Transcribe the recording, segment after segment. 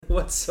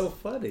What's so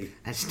funny?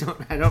 I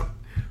don't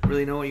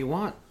really know what you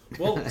want.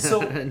 Well,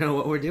 so I don't know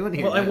what we're doing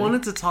here. Well, I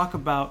wanted to talk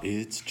about.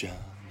 It's John.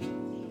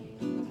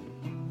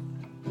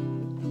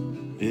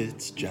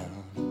 It's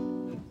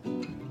John.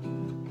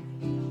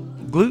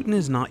 Gluten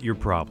is not your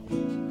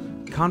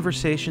problem.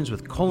 Conversations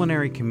with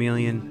culinary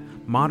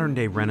chameleon,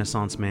 modern-day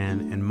Renaissance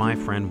man, and my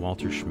friend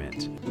Walter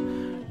Schmidt.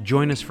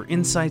 Join us for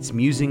insights,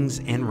 musings,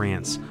 and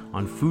rants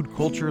on food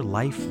culture,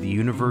 life, the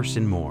universe,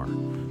 and more.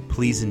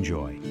 Please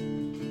enjoy.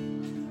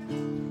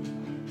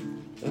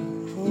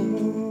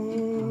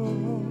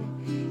 Oh,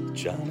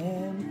 John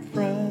and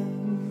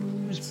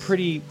friends. It's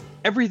pretty.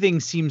 Everything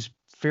seems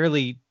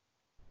fairly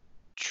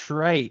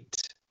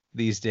trite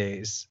these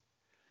days.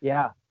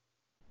 Yeah.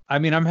 I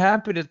mean, I'm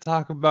happy to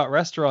talk about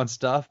restaurant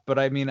stuff, but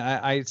I mean,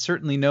 I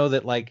certainly know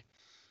that, like,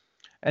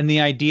 and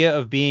the idea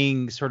of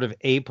being sort of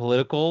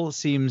apolitical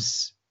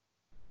seems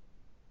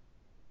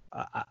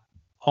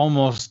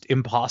almost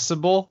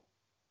impossible.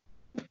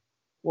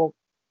 Well,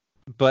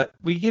 but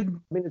we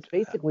can. I mean, it's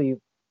basically.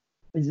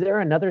 Is there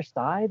another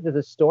side to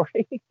the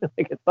story?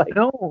 Like, it's like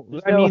No,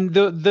 I mean,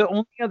 the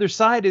only other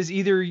side is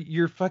either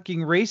you're fucking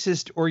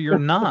racist or you're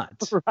not.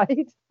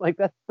 Right? Like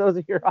those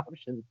are your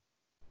options.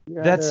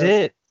 That's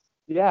it.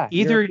 Yeah.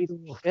 Either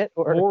shit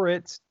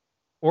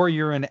or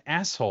you're an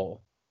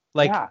asshole.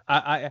 Like, yeah.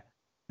 I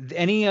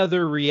any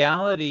other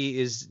reality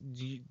is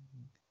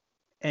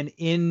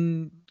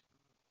an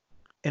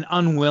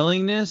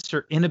unwillingness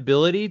or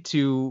inability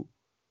to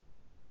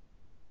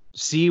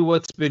see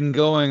what's been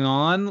going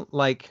on.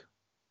 Like,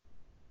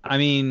 I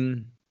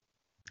mean,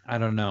 I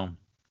don't know.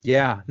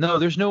 Yeah,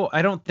 no,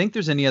 I don't think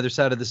there's any other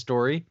side of the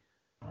story.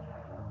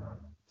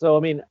 So, I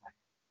mean,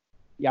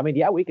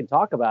 yeah, we can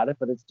talk about it,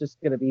 but it's just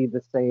going to be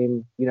the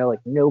same, like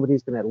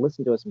nobody's going to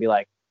listen to us and be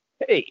like,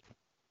 hey,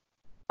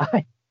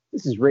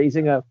 this is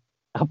raising a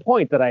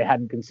point that I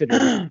hadn't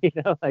considered,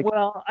 like.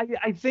 Well,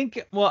 I think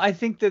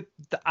that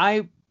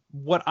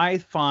what I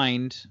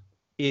find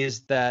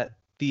is that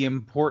the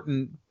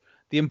important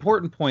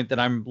point that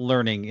I'm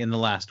learning in the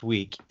last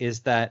week is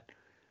that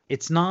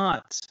it's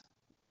not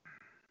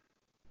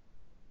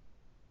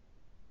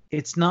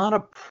a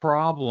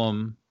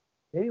problem.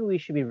 Maybe we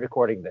should be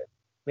recording this.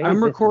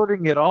 I'm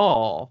recording it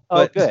all.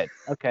 Oh, good.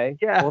 Okay.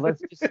 Yeah. Well,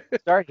 let's just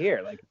start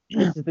here. Like,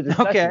 this is the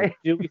discussion.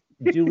 Okay.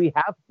 Do we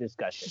have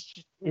discussion?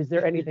 Is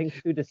there anything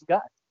to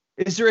discuss?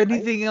 Is there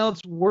anything else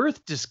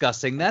worth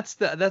discussing? That's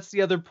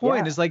the other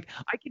point. Yeah. Is like,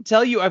 I can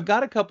tell you, I've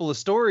got a couple of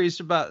stories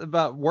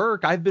about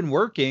work. I've been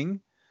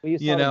working. Well, you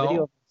saw the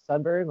video of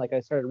sunburn. Like, I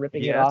started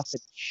ripping it off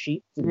with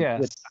sheets and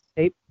with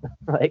tape.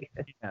 Like,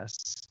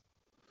 yes.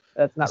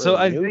 That's not so.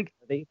 Really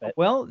I think. but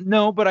Well,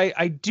 no, but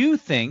I do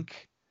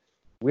think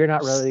we're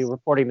not really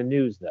reporting the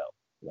news, though.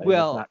 Like,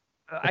 well,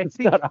 I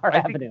think our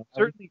avenue.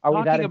 Certainly,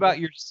 talking about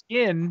your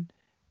skin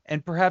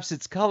and perhaps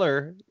its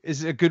color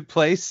is a good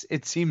place.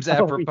 It seems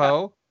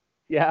apropos.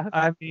 Yeah.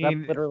 I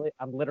mean,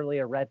 I'm literally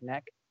a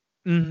redneck.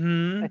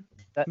 Mm-hmm.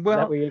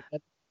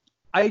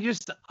 I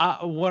just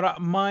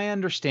my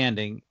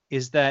understanding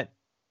is that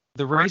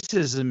the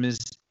racism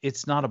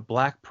it's not a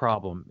black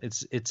problem.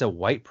 It's a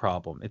white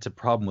problem. It's a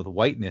problem with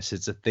whiteness.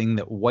 It's a thing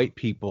that white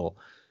people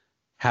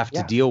have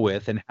to deal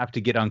with and have to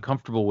get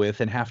uncomfortable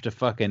with and have to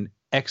fucking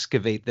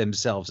excavate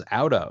themselves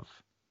out of.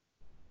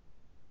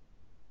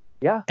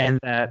 Yeah. And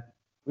that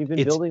we've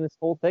been building this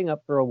whole thing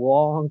up for a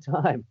long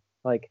time.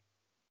 Like,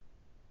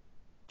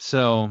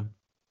 so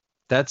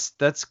that's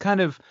kind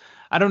of,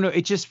 I don't know.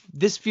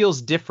 This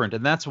feels different.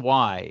 And that's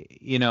why,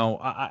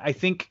 I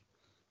think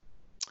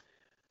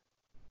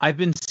I've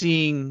been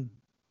seeing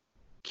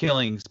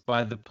killings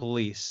by the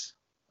police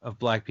of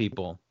black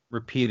people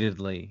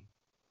repeatedly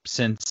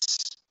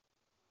since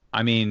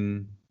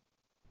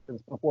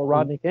before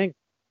Rodney King.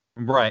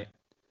 Right.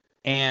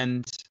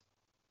 And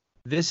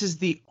this is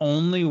the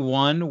only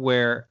one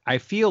where I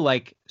feel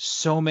like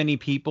so many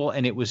people,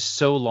 and it was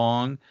so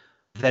long,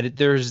 that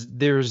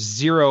there's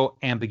zero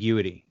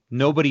ambiguity.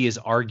 Nobody is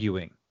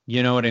arguing.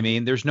 You know what I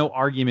mean? There's no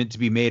argument to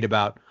be made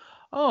about,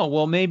 oh,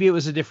 well, maybe it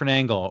was a different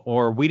angle,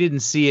 or we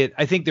didn't see it.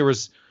 I think there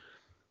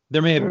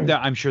may have,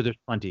 I'm sure there's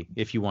plenty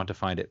if you want to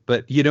find it,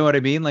 but you know what I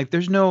mean? Like,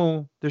 there's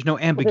no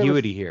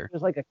ambiguity here.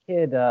 There's like a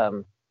kid,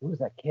 who was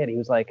that kid? He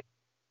was like,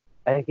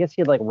 I guess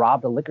he had like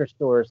robbed a liquor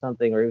store or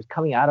something, or he was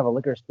coming out of a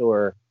liquor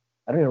store.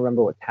 I don't even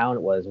remember what town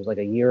it was. It was like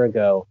a year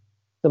ago.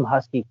 Some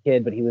husky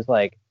kid, but he was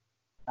like,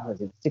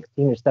 was it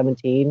 16 or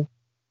 17?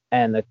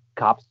 And the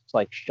cops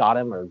like shot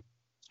him or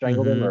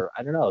strangled him, or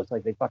I don't know. It's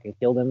like they fucking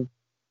killed him,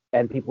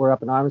 and people were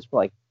up in arms for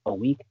like a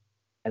week,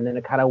 and then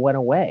it kind of went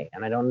away.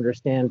 And I don't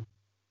understand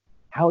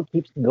how it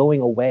keeps going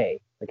away.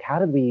 Like,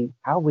 how have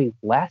we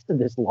lasted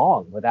this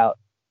long without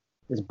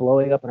this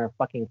blowing up in our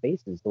fucking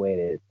faces the way it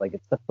is? Like,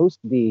 it's supposed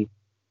to be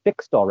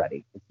fixed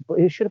already.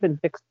 It should have been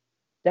fixed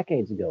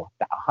decades ago,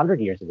 100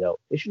 years ago.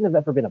 It shouldn't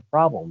have ever been a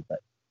problem. But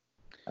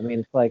I mean,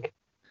 it's like,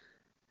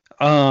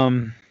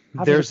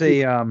 there's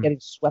getting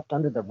swept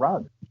under the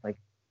rug. Like,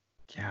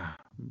 yeah,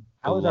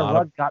 how has our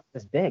rug got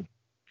this big?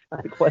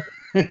 Like, what?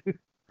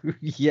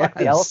 Yes.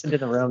 The elephant in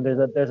the room.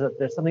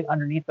 There's something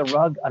underneath the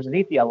rug,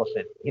 underneath the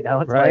elephant. It's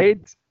right.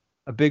 Like,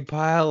 a big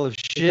pile of Is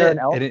there shit, an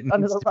elf and it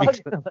under needs the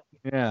to be. rug?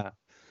 Yeah.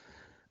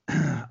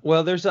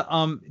 Well, there's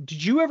a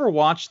Did you ever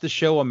watch the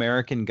show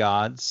American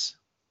Gods?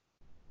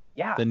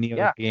 Yeah, The Neil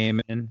yeah,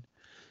 Gaiman.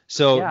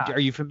 So, yeah. are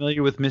you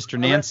familiar with Mr.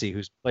 I read- Nancy,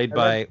 who's played I read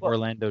by the book.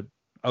 Orlando?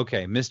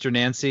 Okay, Mr.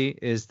 Nancy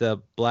is the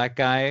black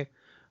guy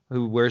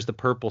who wears the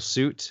purple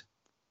suit.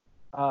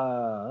 Yeah.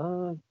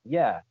 Oh,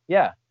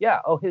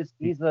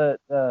 he's the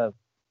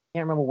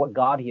can't remember what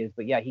god he is,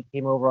 but yeah, he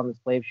came over on the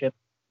slave ship.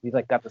 He's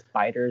like got the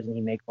spiders and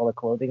he makes all the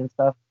clothing and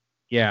stuff.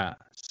 Yeah.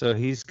 So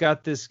he's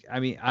got this. I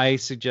mean, I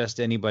suggest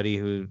anybody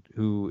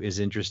who is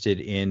interested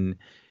in.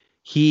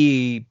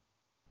 He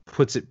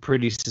puts it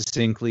pretty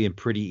succinctly and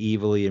pretty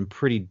evilly and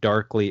pretty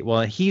darkly.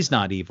 Well, he's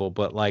not evil,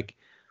 but like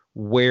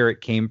where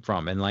it came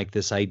from and like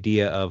this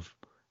idea of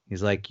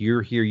he's like,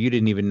 you're here, you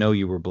didn't even know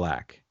you were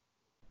black.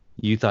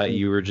 You thought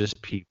you were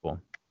just people.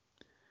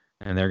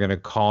 And they're gonna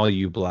call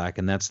you black,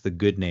 and that's the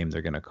good name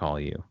they're gonna call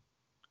you.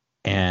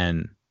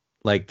 And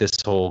like this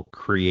whole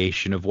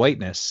creation of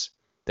whiteness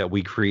that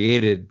we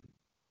created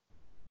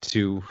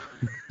to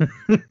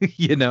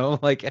you know,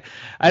 like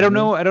I don't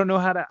know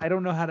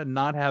how to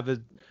not have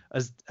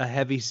a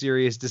heavy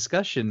serious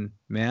discussion,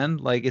 man.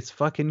 Like it's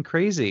fucking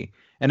crazy.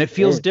 And it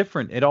feels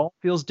different. It all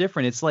feels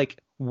different. It's like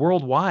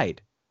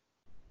worldwide.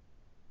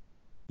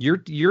 Your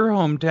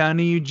hometown of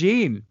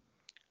Eugene.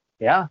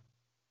 Yeah.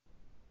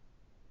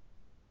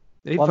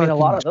 They Well, I mean, a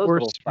lot of fucking those tore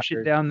little some shit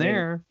fuckers, down I mean,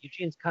 there.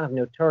 Eugene's kind of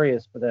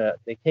notorious for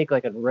they take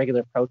like a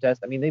regular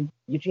protest. I mean,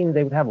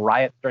 they would have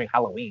riots during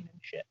Halloween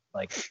and shit.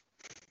 Like,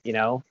 you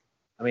know,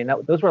 I mean,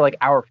 those were like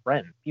our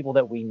friends, people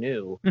that we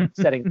knew,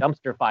 setting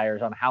dumpster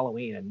fires on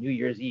Halloween and New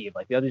Year's Eve.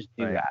 Like they'll just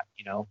do Right. that,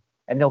 you know,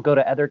 and they'll go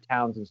to other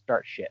towns and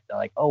start shit. They're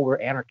like, oh, we're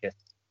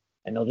anarchists.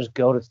 And they'll just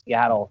go to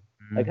Seattle.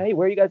 Like, hey,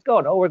 where are you guys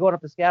going? Oh, we're going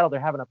up to Seattle.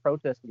 They're having a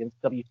protest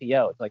against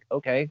WTO. It's like,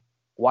 okay,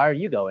 why are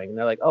you going? And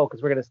they're like, oh,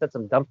 because we're going to set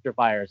some dumpster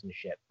fires and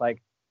shit.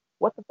 Like,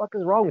 what the fuck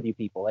is wrong with you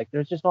people? Like,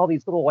 there's just all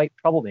these little white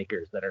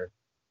troublemakers that are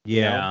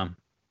Yeah.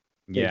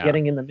 they're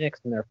getting in the mix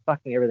and they're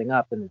fucking everything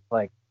up. And it's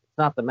like, it's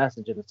not the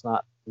message and it's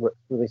not what's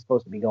really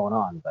supposed to be going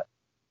on. But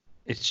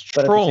It's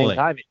at the trolling. same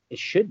time, it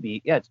should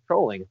be. Yeah, it's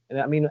trolling. And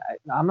I mean,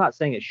 I'm not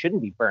saying it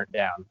shouldn't be burnt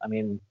down. I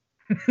mean,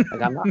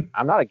 like,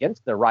 I'm not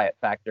against the riot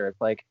factor.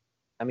 It's like,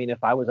 I mean,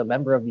 if I was a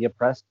member of the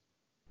oppressed,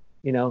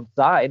 you know,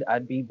 side,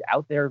 I'd be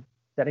out there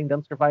setting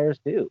dumpster fires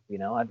too. You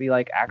know, I'd be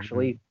like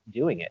actually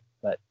doing it.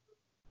 But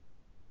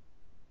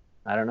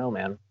I don't know,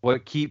 man.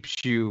 What keeps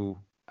you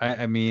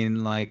I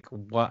mean, like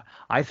what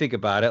I think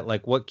about it,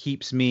 like what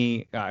keeps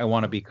me, I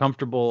want to be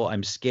comfortable.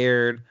 I'm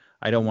scared.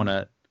 I don't want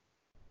to,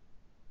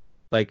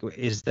 like,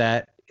 is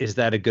that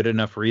a good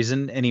enough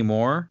reason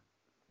anymore?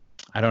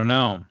 I don't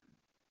know.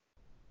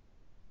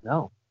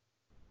 No,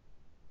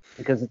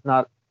 because it's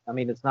not. I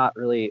mean, it's not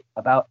really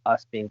about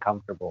us being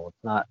comfortable.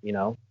 It's not, you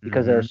know,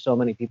 because there are so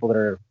many people that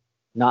are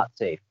not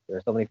safe. There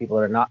are so many people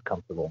that are not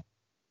comfortable,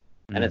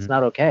 and it's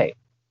not okay.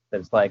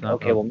 It's like, Not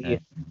okay, well, okay.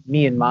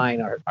 me and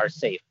mine are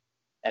safe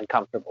and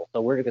comfortable,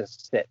 so we're going to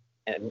sit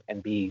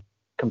and be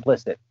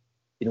complicit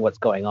in what's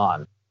going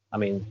on. I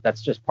mean,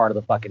 that's just part of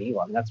the fucking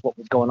evil. I mean, that's what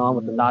was going on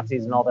with the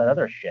Nazis and all that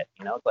other shit.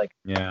 You know, it's like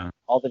Yeah.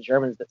 all the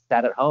Germans that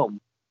sat at home,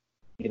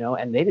 you know,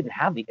 and they didn't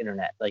have the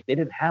internet. Like they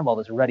didn't have all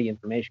this ready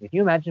information. Can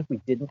you imagine if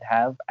we didn't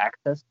have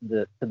access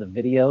to the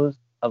videos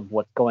of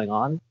what's going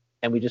on,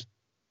 and we just,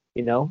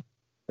 you know,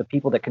 the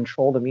people that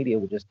control the media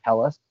would just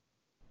tell us,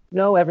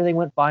 no, everything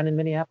went fine in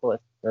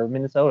Minneapolis or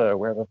Minnesota or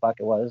wherever the fuck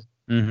it was.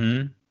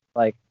 Mm-hmm.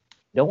 Like,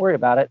 don't worry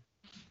about it.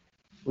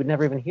 We'd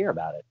never even hear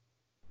about it.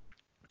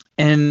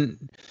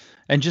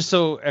 And just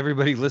so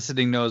everybody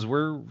listening knows,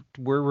 we're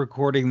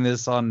recording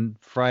this on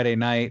Friday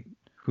night.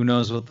 Who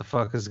knows what the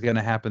fuck is going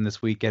to happen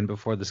this weekend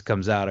before this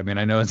comes out? I mean,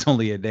 I know it's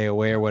only a day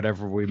away or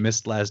whatever. We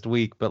missed last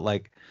week, but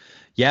like,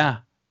 yeah,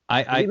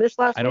 Did we miss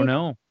last I don't week?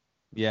 know.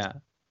 Yeah,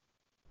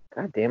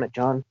 God damn it,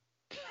 John.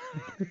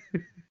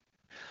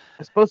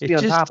 I'm supposed to be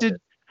on top of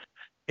it.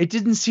 it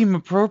didn't seem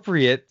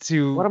appropriate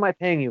to What am I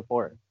paying you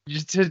for?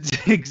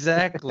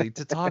 exactly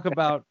to talk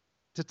about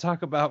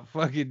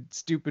fucking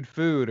stupid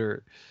food,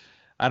 or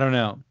I don't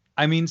know.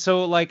 I mean,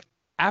 so like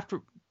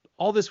after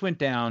all this went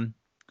down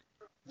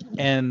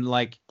and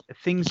like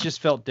things just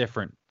felt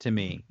different to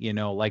me, you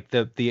know, like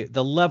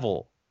the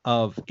level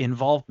of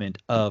involvement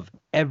of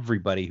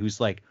everybody who's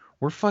like,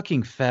 we're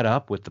fucking fed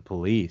up with the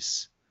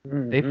police.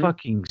 They Mhm.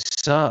 fucking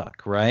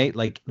suck, right?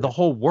 Like the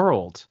whole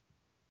world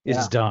is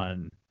Yeah.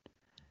 done.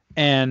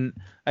 And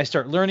I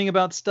start learning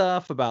about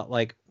stuff about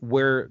like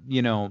where,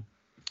 you know,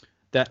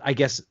 that I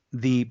guess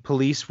the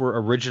police were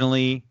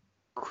originally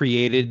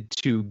created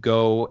to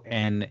go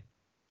and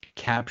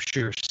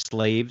capture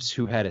slaves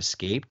who had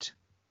escaped.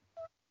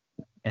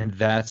 And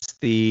that's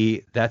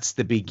the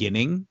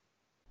beginning,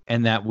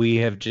 and that we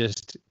have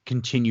just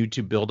continued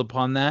to build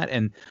upon that.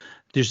 And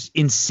there's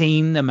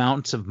insane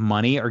amounts of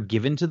money are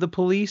given to the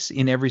police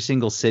in every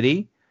single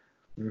city.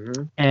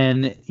 Mhm.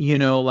 And, you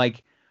know,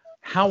 like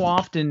how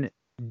often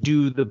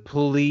do the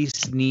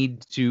police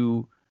need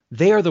to,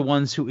 they are the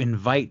ones who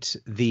invite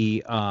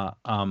the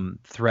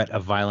threat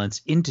of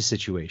violence into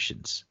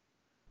situations.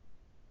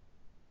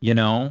 You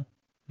know,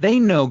 they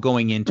know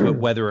going into it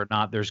whether or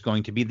not there's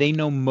going to be. They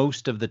know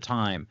most of the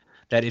time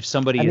that if I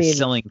somebody is mean,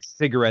 selling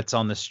cigarettes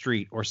on the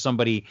street or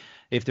somebody,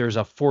 if there's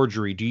a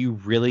forgery, do you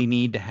really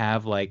need to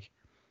have like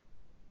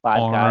 5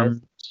 guys,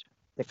 armed,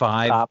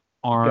 5 6 cops,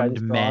 armed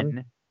guns drawn.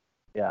 men?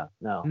 Yeah,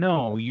 no.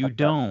 No, you Fuck that.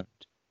 don't.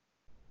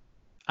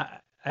 I,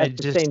 I At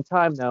the just, same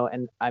time, though,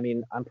 and I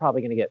mean, I'm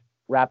probably gonna get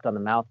wrapped on the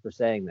mouth for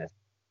saying this,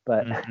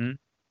 but mhm,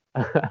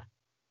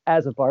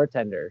 as a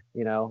bartender,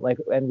 like,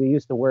 and we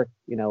used to work,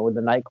 with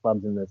the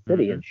nightclubs in the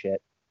city mhm, and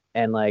shit,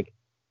 and like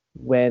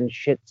when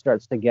shit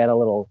starts to get a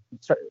little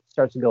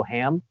starts to go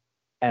ham,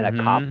 and a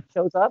cop mhm,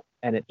 shows up,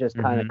 and it just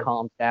kind of mhm.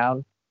 calms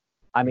down.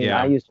 I mean,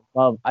 Yeah. I used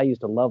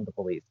to love the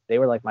police. They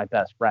were like my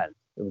best friends.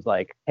 It was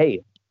like,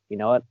 hey, you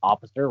know what,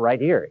 officer, right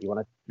here.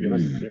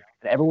 And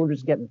everyone was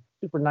just getting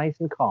super nice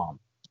and calm.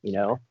 You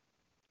know, like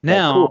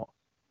Now, cool,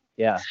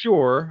 yeah.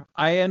 sure,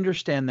 I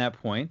understand that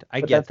point.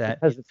 I But get that's that.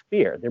 because it's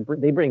fear.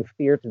 They bring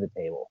fear to the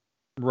table.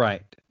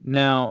 Right.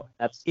 Now,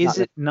 That's not is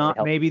it necessarily not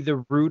healthy. maybe the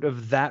root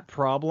of that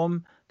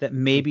problem that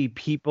maybe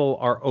people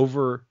are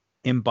over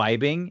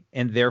imbibing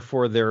and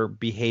therefore their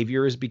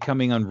behavior is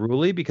becoming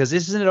unruly? Because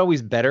isn't it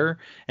always better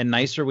and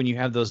nicer when you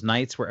have those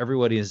nights where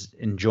everybody is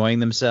enjoying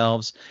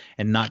themselves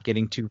and not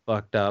getting too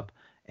fucked up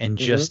and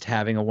Hmm. just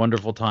having a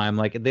wonderful time?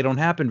 Like they don't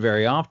happen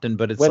very often,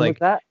 but it's When was like,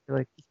 that? You're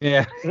like,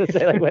 yeah.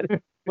 say like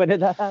when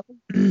did that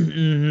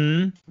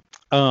happen?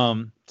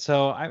 hmm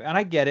So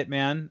I get it,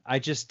 man. I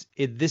just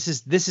this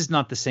is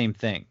not the same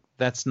thing.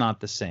 That's not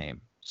the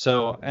same.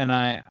 So and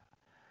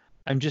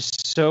I'm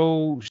just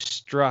so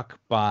struck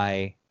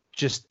by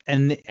just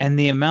and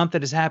the amount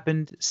that has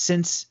happened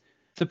since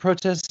the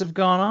protests have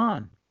gone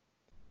on.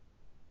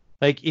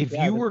 Like if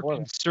Yeah, you there's were more.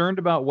 concerned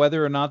about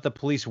whether or not the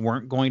police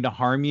weren't going to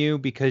harm you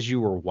because you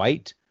were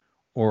white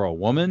or a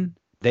woman,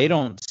 they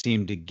don't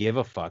seem to give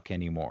a fuck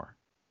anymore.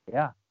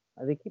 Yeah,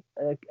 they keep.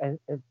 It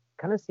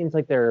kind of seems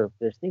like they're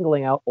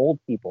singling out old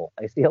people.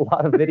 I see a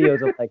lot of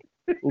videos of like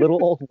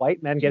little old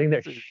white men getting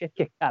their shit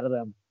kicked out of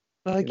them.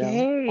 Like, All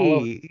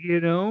over. hey,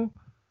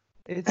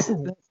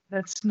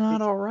 that's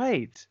not all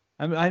right.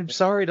 I'm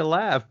sorry to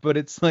laugh, but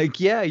it's like,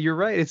 yeah, you're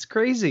right. It's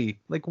crazy.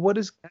 Like, what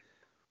is I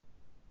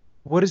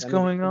mean,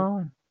 going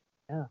on?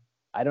 yeah,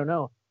 I don't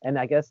know. And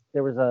I guess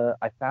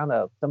I found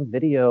some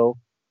video.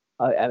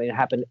 I mean, it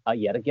happened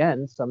yet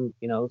again. Some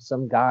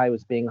guy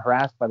was being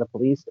harassed by the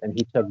police, and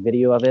he took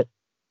video of it.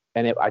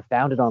 And I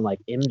found it on like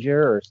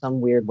Imgur or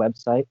some weird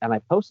website, and I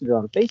posted it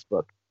on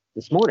Facebook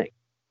this morning.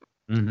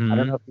 I don't know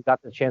Mm-hmm. if you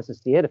got the chance to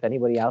see it, if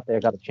anybody out there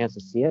got the chance to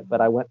see it, but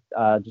I went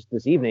just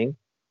this evening.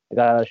 I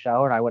got out of the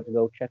shower and I went to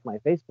go check my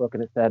Facebook,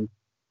 and it said,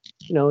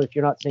 if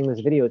you're not seeing this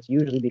video, it's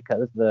usually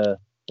because the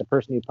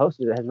person who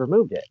posted it has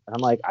removed it. And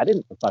I'm like, I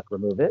didn't the fuck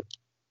remove it.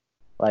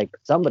 Like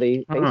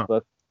somebody, Huh.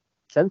 Facebook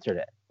censored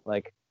it.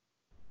 Like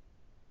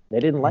they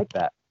didn't like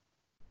that.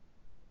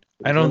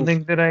 It I was a don't little.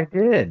 think that I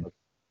did.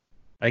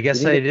 I Did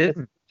guess you I get this?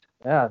 didn't.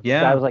 Yeah, this guy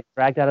Yeah. was like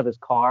dragged out of his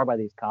car by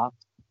these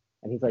cops,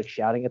 and he's like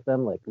shouting at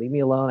them, like, "Leave me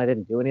alone! I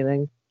didn't do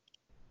anything."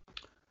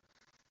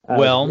 It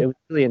Well, was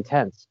really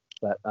intense,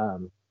 but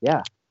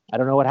yeah, I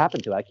don't know what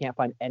happened to it. I can't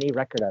find any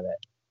record of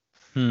it.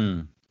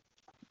 hmm.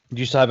 Do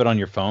you still have it on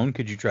your phone?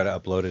 Could you try to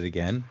upload it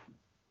again?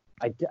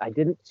 I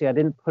didn't see. I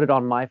didn't put it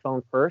on my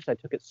phone first. I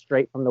took it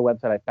straight from the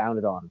website I found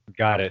it on,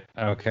 Got it.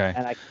 Okay.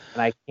 and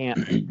I can't.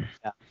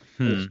 Yeah,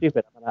 and it's Hmm.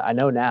 stupid. I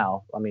know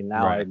now. I mean,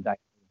 now I Right. can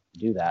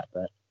do that,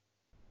 but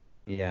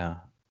Yeah.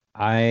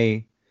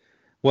 I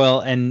well,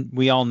 and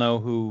we all know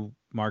who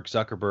Mark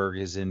Zuckerberg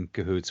is in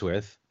cahoots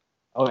with.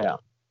 oh yeah.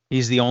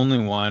 He's the only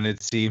one,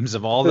 it seems,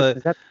 of all Cahoots, the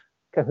is that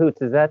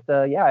cahoots? Is that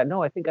yeah?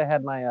 No, I think I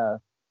had my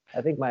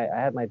I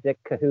had my dick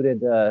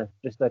cahooted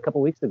just a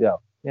couple weeks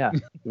ago. Yeah,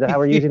 is that how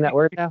we're using that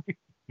word now?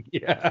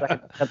 yeah.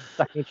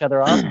 Sucking each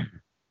other off.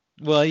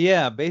 Well,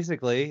 yeah,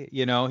 basically,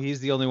 he's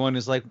the only one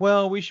who's like,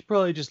 well, we should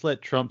probably just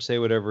let Trump say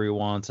whatever he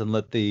wants and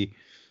let the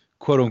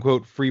quote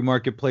unquote free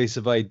marketplace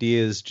of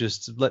ideas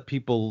just let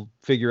people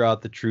figure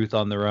out the truth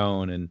on their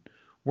own. And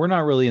we're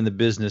not really in the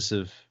business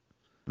of,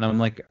 and I'm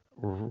like,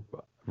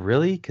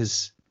 really?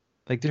 Because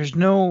like there's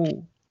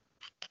no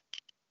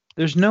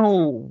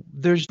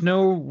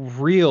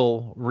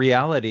real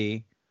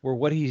reality where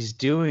what he's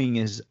doing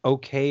is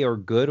okay or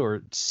good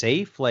or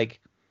safe. Like,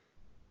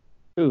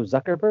 Who,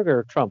 Zuckerberg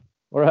or Trump?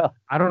 Or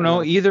I don't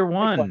know, either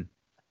one.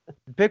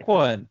 Pick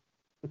one.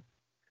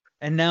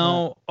 And uh,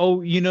 now,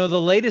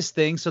 the latest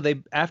thing. So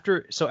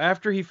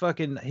after he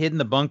fucking hid in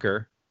the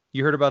bunker,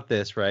 you heard about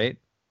this, right?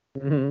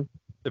 mhm.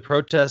 The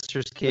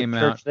protesters The came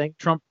out. church thing.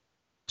 Trump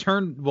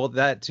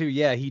that too.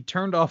 Yeah, he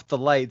turned off the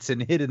lights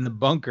and hid in the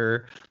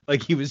bunker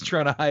like he was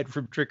trying to hide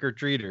from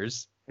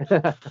trick-or-treaters.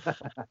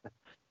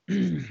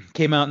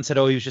 Came out and said,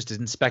 oh, he was just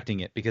inspecting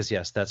it because,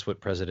 yes, that's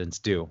what presidents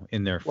do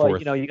in their Well,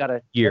 fourth you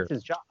gotta. year. That's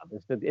his job,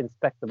 is to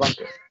inspect the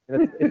bunker.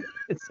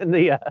 It's in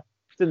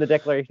the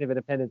Declaration of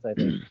Independence, I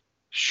think.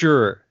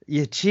 Sure.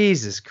 Yeah,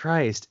 Jesus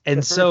Christ. The And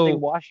first thing so,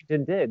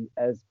 Washington did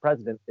as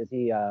president is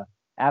he,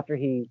 after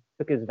he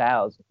took his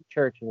vows at the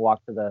church and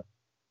walked to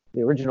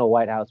the original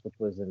White House, which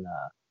was in,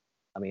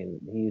 I mean,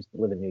 he used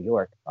to live in New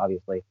York,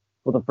 obviously.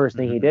 Well, the first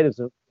thing he Mhm. did is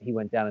he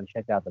went down and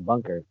checked out the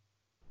bunker.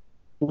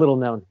 Little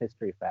known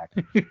history fact.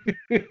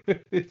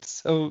 It's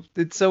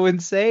so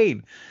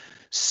insane.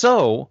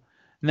 So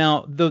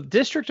now the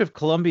District of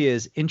Columbia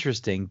is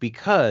interesting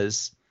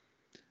because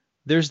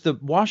there's the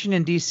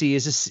Washington D.C.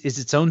 is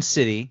its own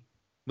city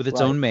with its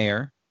Right. own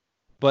mayor,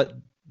 but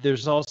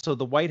there's also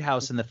the White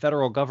House, and the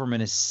federal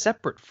government is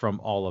separate from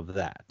all of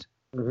that.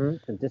 The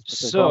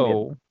District of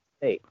Columbia So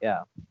State,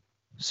 yeah.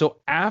 so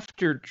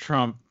after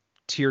Trump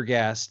tear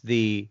gassed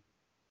the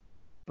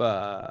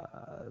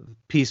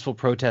peaceful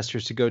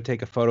protesters to go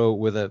take a photo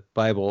with a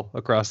Bible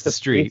across the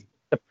street.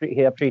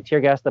 After he tear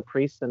gassed the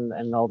priests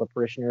and all the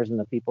parishioners and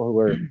the people who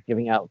were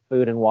giving out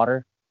food and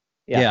water.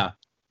 Yeah.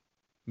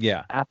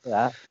 After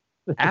that.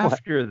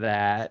 After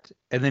that,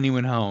 and then he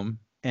went home,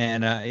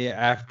 and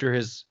after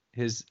his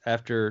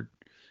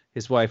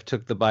wife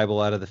took the Bible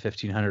out of the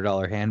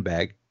 $1,500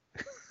 handbag.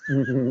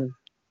 Mhm.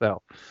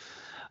 So,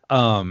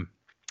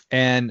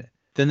 and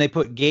then they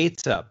put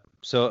gates up,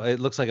 so it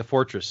looks like a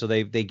fortress. So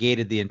they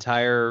gated the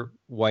entire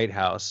White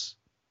House,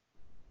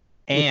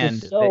 and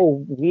Which is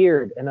so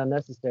weird and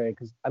unnecessary.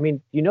 Because I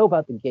mean, you know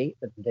about the gate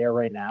that's there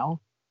right now?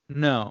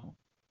 no,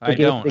 The I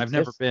gate don't. that I've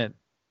never exists? been.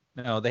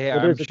 No, Well,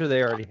 I'm sure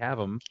they already have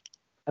them.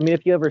 I mean,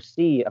 if you ever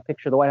see a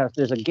picture of the White House,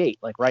 there's a gate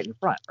like right in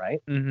front,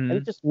 right? Mm-hmm. And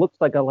it just looks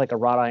like a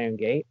wrought iron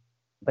gate,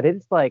 but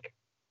it's like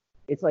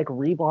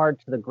rebarred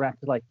to the ground,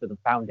 to the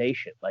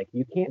foundation. Like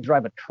you can't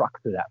drive a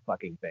truck through that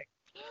fucking thing.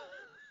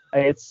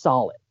 It's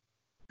solid.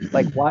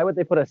 Like why would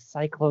they put a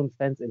cyclone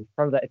fence in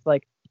front of that? It's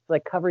like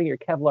covering your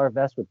Kevlar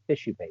vest with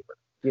tissue paper.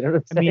 You know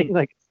what I'm I saying? mean,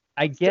 Like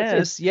I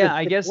guess,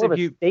 I guess more if of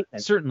a you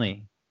statement.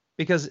 certainly,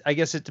 because I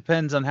guess it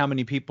depends on how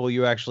many people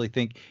you actually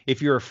think.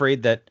 If you're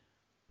afraid that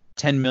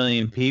 10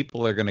 million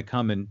people are going to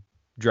come and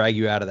drag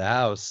you out of the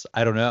house,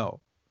 I don't know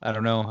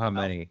how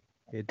many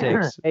it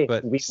takes. Hey,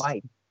 but we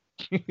might.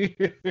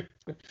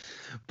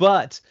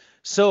 But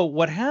so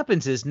what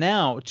happens is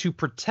now to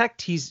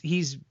protect,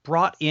 he's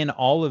brought in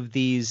all of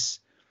these,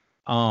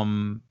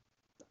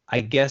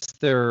 I guess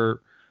they're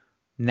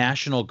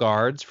national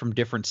guards from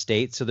different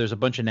states. So there's a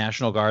bunch of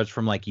national guards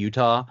from like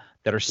Utah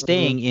that are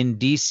staying in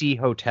DC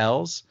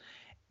hotels,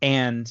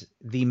 and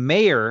the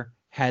mayor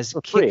has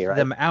For kicked free, right?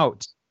 them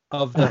out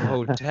of the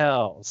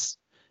hotels,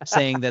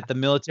 saying that the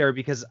military,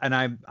 because, and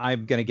I'm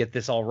going to get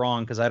this all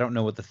wrong because I don't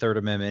know what the Third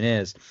Amendment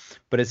is,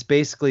 but it's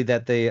basically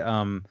that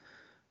the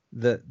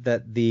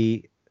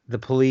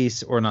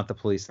police, or not the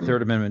police, the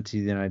Third Amendment to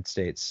the United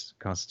States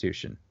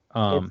Constitution.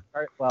 Well,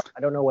 I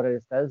don't know what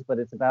it says, but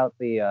it's about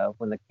the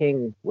when the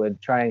king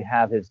would try and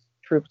have his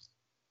troops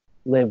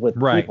live with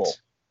Right. people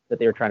that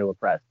they were trying to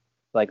oppress.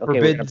 Like, okay,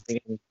 we're gonna Forbids- bring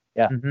in,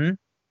 yeah, Mhm.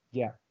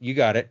 Yeah. You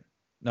got it.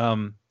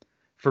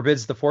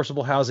 Forbids the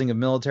forcible housing of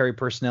military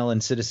personnel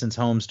in citizens'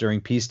 homes during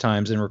peace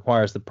times and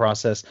requires the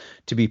process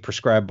to be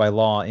prescribed by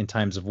law in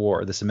times of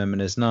war. This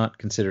amendment is not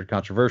considered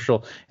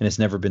controversial and has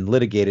never been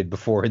litigated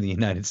before in the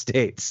United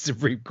States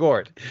Supreme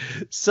Court.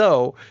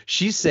 So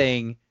she's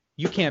saying,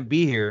 you can't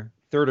be here.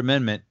 Third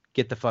Amendment,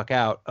 get the fuck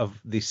out of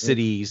the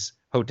city's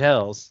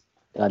hotels.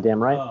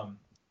 goddamn right.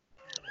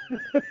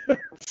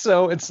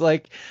 So it's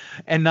like,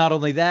 and not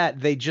only that,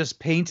 they just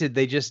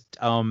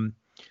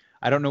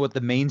I don't know what the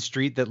main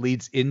street that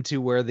leads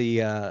into where the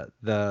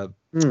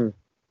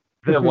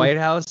White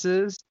House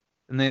is,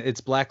 and then it's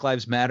Black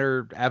Lives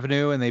Matter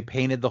Avenue, and they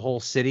painted the whole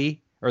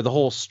city or the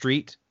whole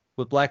street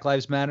with Black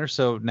Lives Matter.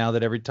 So now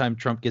that every time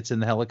Trump gets in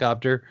the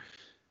helicopter,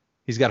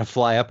 he's got to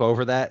fly up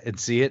over that and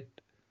see it.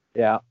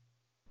 Yeah,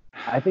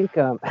 I think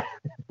I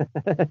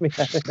mean,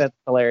 I think that's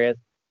hilarious,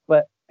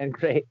 and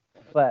great,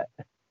 but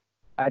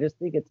I just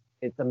think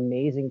it's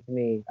amazing to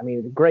me. I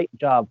mean, great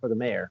job for the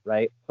mayor,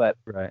 right? But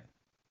Right.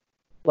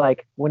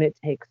 like when it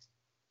takes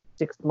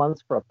 6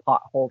 months for a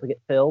pothole to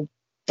get filled,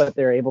 but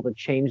they're able to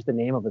change the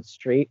name of a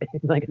street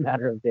in like a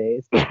matter of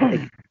days,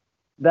 like,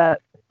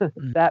 that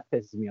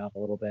pisses me off a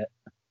little bit.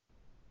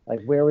 Like,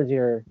 where's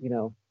your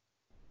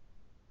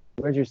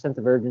sense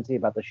of urgency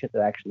about the shit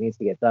that actually needs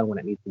to get done when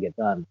it needs to get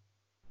done?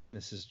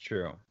 This is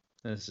true.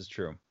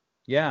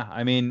 Yeah,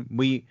 I mean,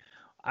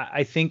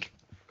 I think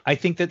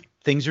that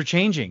things are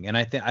changing, and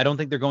I don't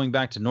think they're going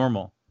back to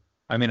normal.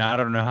 I mean, I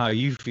don't know how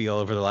you feel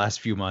over the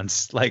last few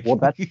months. Like, Well,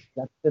 that's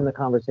been the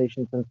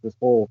conversation since this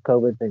whole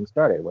COVID thing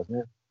started, wasn't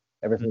it?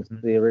 Ever since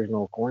the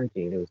original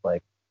quarantine, it was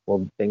like,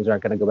 well, things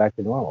aren't going to go back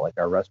to normal. Like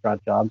our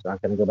restaurant jobs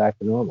aren't going to go back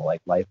to normal.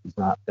 Like life is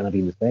not going to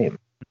be the same.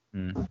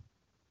 No.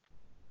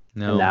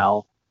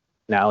 And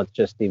now it's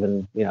just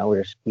even, we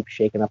just keep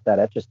shaking up that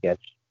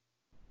Etch-a-Sketch.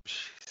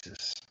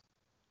 Jesus.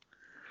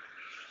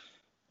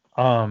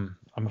 I'm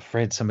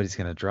afraid somebody's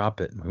gonna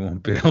drop it, and we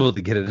won't be able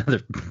to get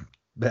another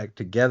back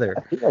together.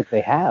 I feel like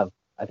they have.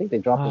 I think they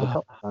dropped it a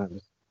couple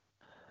times.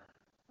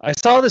 I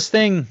saw this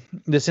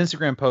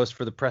Instagram post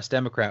for the Press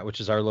Democrat, which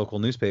is our local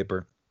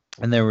newspaper,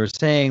 and they were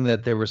saying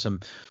that there were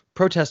some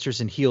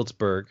protesters in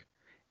Healdsburg,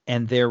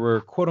 and there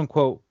were, quote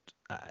unquote,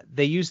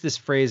 they used this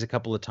phrase a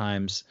couple of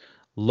times,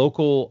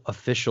 local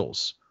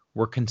officials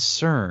were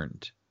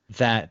concerned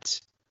that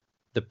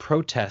the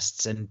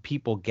protests and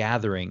people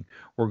gathering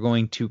were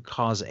going to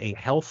cause a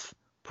health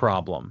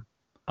problem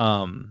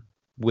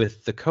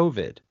with the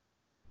COVID.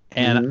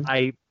 And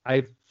I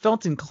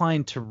felt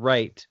inclined to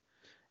write.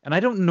 And I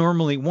don't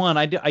normally,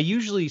 I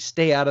usually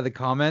stay out of the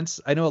comments.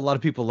 I know a lot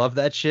of people love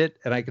that shit,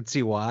 and I could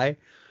see why.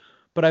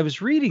 But I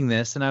was reading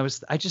this, and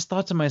I just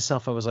thought to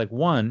myself, I was like,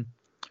 one,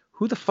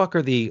 who the fuck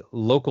are the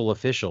local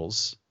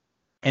officials?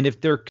 And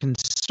if they're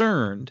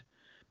concerned,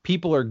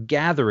 people are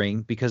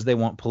gathering because they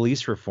want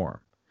police reform.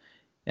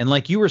 And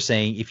like you were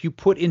saying, if you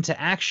put into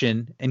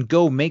action and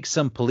go make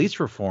some police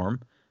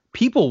reform,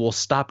 people will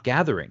stop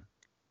gathering.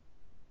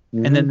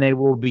 And then they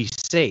will be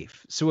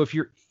safe. So if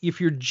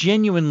you're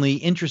genuinely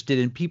interested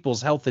in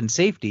people's health and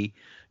safety,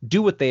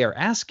 do what they are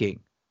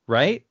asking,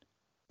 right?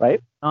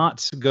 Right.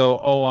 Not go,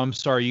 oh, I'm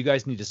sorry, you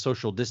guys need to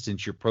social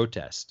distance your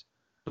protest.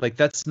 Like,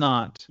 that's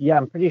not. Yeah,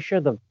 I'm pretty sure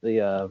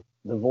the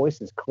voice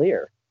is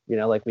clear.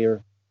 Like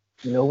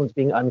no one's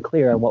being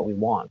unclear on what we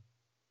want,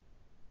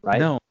 right?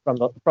 No. From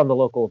the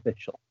local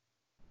official.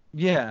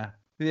 Yeah,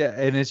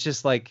 and it's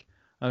just like,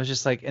 I was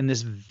just like in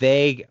this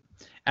vague.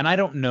 And I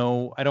don't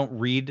know, I don't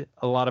read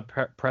a lot of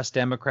Press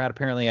Democrat.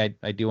 Apparently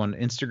I do on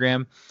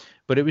Instagram,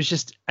 but it was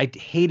just, I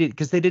hate it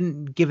because they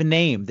didn't give a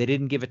name. They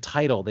didn't give a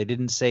title. They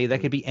didn't say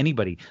that could be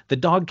anybody. The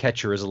dog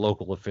catcher is a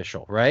local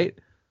official, right?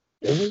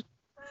 That's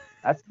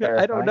terrifying.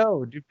 I don't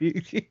know.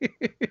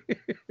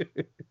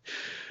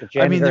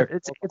 I mean,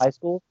 it's high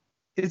school.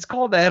 It's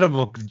called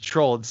animal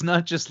control. It's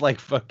not just like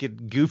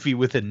fucking Goofy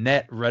with a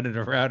net running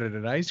around in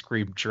an ice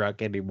cream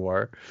truck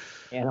anymore.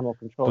 Animal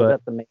control. Is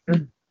that the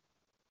mayor?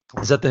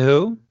 Is that the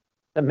who?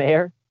 The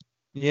mayor?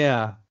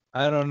 Yeah,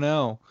 I don't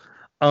know.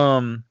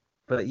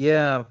 But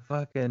yeah,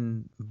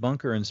 fucking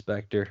bunker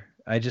inspector.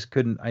 I just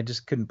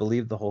couldn't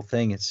believe the whole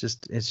thing. It's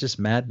just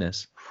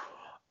madness.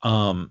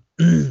 But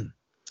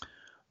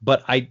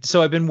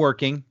I've been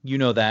working, you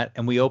know that,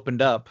 and we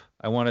opened up.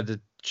 I wanted to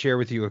share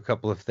with you a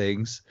couple of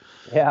things.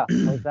 Yeah,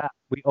 how's that?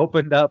 We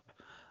opened up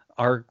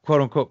our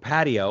quote unquote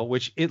patio,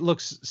 which it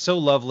looks so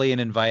lovely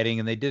and inviting,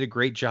 and they did a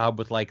great job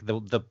with like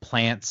the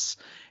plants,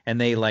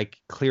 and they like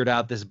cleared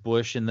out this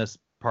bush in this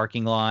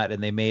parking lot,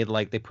 and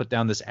they put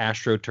down this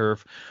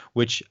AstroTurf,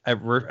 which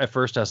at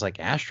first I was like,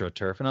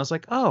 AstroTurf, and I was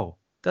like, oh,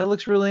 that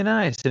looks really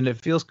nice and it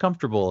feels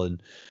comfortable,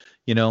 and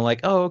like,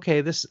 oh,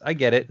 okay, this, I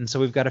get it. And so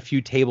we've got a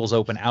few tables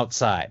open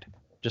outside,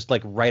 just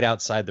like right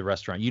outside the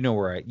restaurant. You know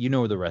where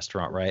the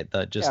restaurant, right?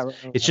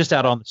 It's just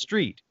out on the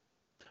street.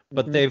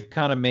 But they've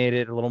kind of made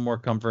it a little more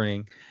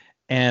comforting.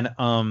 And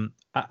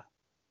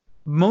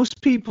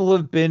most people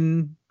have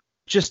been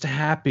just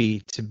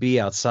happy to be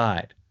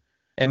outside.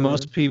 And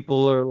most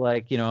people are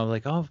like,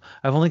 oh,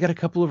 I've only got a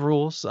couple of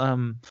rules.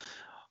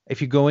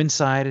 If you go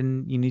inside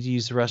and you need to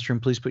use the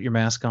restroom, please put your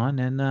mask on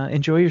and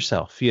enjoy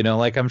yourself.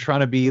 Like, I'm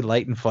trying to be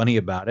light and funny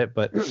about it,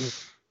 but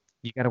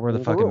you got to wear the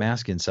fucking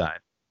mask inside.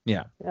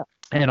 Yeah.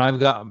 And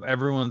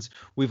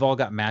we've all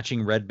got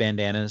matching red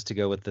bandanas to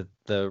go with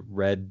the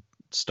red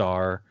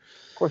star.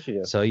 Of course you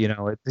do. So,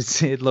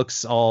 it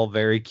looks all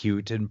very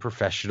cute and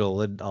professional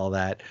and all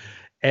that.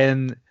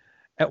 And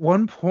at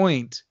one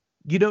point,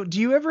 do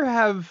you ever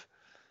have,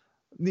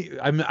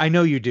 I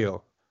know you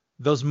do,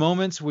 those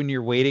moments when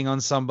you're waiting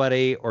on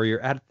somebody or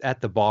you're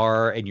at the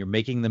bar and you're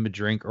making them a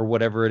drink or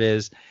whatever it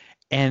is,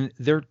 and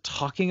they're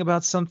talking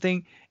about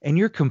something and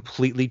you're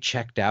completely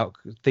checked out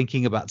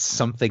thinking about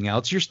something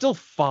else. You're still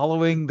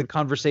following the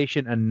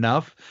conversation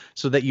enough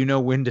so that you know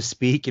when to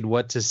speak and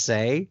what to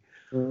say.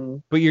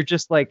 But you're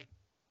just like,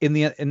 in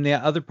the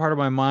other part of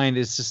my mind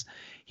is just,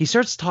 he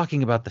starts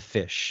talking about the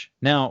fish.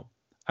 Now,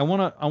 I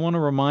want to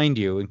remind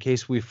you, in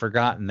case we've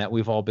forgotten, that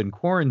we've all been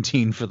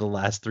quarantined for the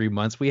last 3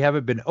 months. We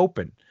haven't been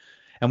open,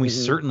 and we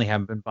certainly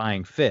haven't been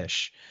buying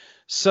fish.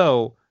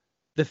 So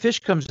the fish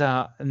comes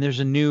out, and there's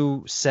a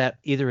new set.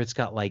 Either it's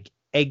got like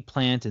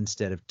eggplant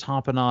instead of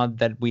tapenade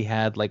that we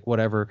had, like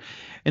whatever.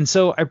 And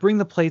so I bring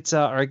the plates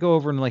out, or I go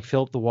over and like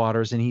fill up the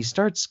waters, and he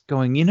starts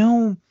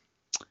going,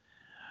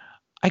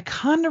 I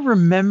kind of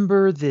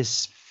remember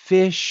this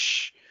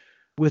fish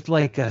with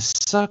like a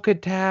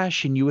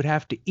succotash, and you would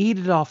have to eat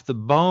it off the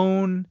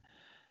bone.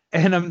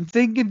 And I'm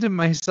thinking to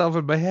myself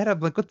in my head, I'm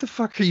like, what the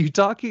fuck are you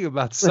talking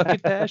about?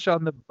 Succotash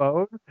on the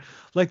bone?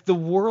 Like, the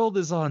world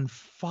is on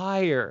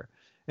fire.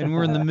 And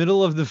we're in the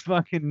middle of the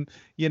fucking,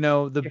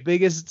 the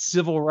biggest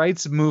civil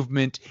rights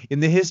movement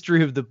in the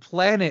history of the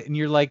planet. And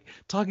you're like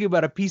talking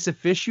about a piece of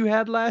fish you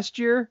had last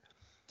year.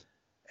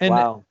 And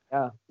wow.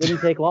 Yeah.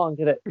 Didn't take long,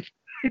 did it?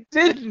 It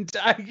didn't.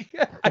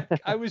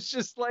 I was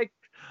just like,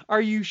 are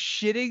you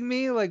shitting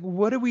me? Like,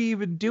 what are we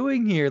even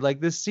doing here?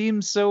 Like, this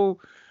seems so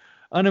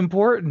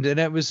unimportant. And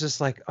it was just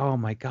like, oh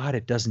my God,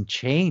 it doesn't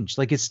change.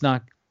 Like, it's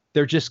not,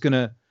 they're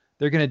going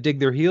to dig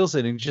their heels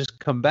in and just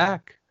come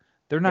back.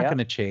 They're not going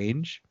to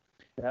change.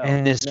 No,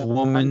 and this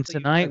woman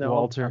tonight,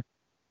 Walter.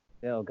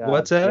 Oh God.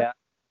 What's that? Yeah.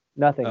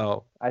 Nothing.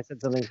 Oh. I said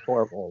something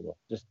horrible.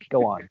 Just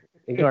go on.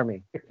 Ignore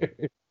me.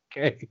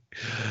 Okay.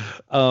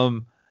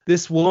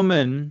 This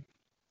woman,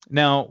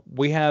 now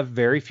we have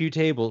very few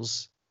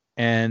tables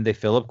and they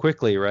fill up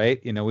quickly,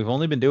 right? We've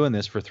only been doing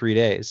this for 3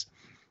 days.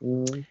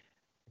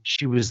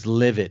 She was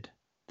livid.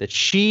 that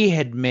she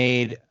had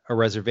made a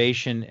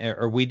reservation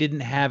or we didn't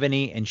have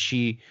any, and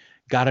she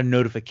got a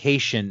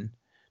notification.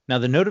 Now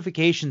the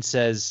notification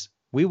says,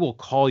 we will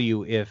call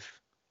you if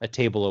a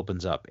table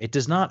opens up. It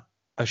does not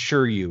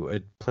assure you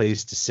a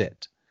place to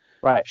sit.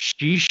 Right.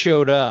 She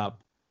showed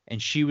up and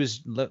she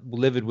was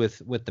livid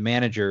with the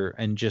manager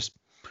and just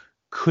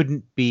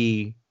couldn't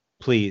be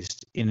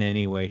pleased in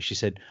any way. She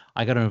said,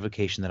 I got a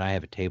notification that I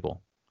have a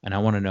table and I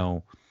want to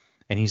know.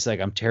 And he's like,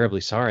 I'm terribly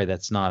sorry.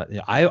 That's not,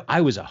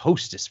 I was a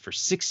hostess for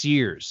 6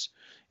 years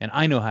and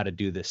I know how to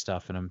do this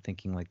stuff. And I'm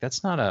thinking like,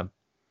 that's not a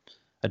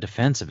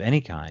defense of any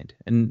kind.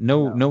 And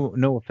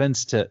no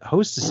offense to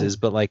hostesses,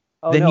 but like,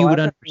 then you would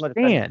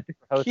understand.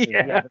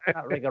 Yeah, that's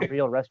not like a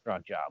real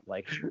restaurant job.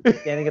 Like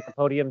standing at the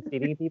podium,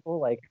 seating people,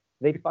 like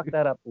they fuck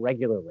that up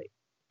regularly.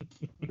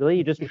 Really,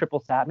 you just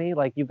triple sat me?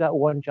 Like you've got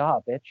one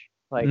job, bitch.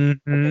 Like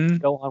okay,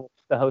 go on with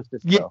the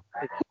hostess show.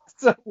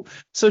 Yeah.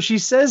 So she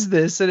says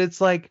this, and it's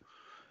like,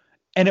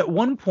 and at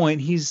one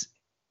point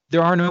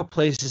there are no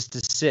places to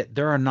sit.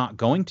 There are not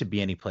going to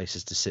be any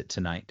places to sit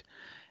tonight.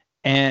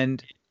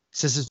 And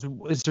says,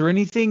 is there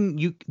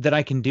anything that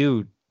I can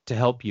do to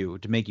help you,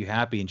 to make you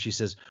happy? And she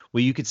says,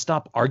 well, you could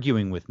stop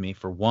arguing with me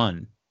for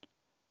one.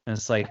 And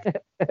it's like,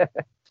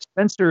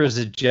 Spencer is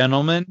a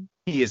gentleman.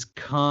 He is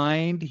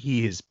kind.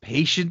 He is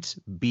patient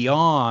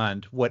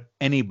beyond what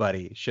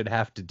anybody should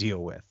have to deal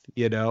with,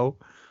 you know?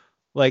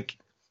 Like,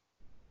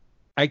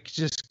 I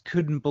just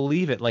couldn't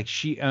believe it. Like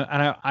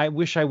and I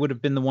wish I would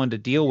have been the one to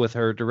deal with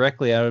her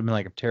directly. I would have been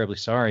like, I'm terribly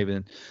sorry,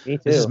 but this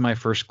is my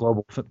first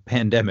global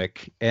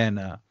pandemic. And,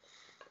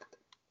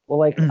 well,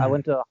 like I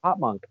went to Hot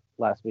Monk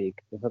last week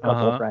with a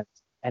couple of friends,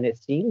 and it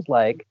seems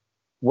like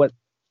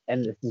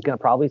and this is going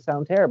to probably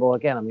sound terrible.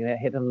 Again, I'm going to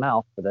hit in the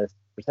mouth for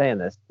saying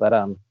this,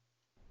 but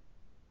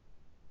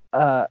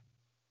the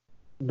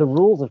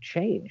rules have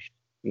changed,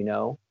 you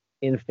know,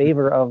 in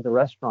favor of the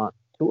restaurant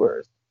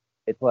tours.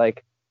 It's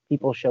like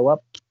people show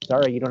up,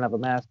 sorry, you don't have a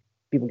mask.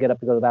 People get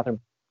up to go to the bathroom,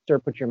 sir,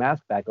 put your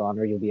mask back on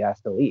or you'll be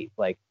asked to leave.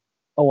 Like,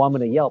 oh, I'm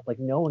going to Yelp. Like,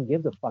 no one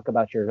gives a fuck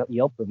about your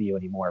Yelp review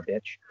anymore,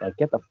 bitch. Like,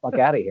 get the fuck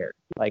out of here.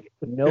 Like,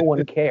 no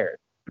one cares.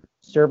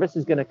 Service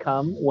is going to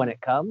come when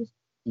it comes.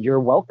 You're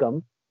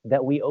welcome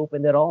that we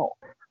opened it all.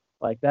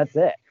 Like, that's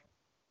it.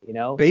 You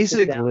know?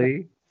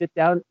 Basically. Sit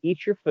down,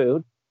 eat your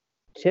food,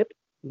 tip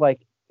like,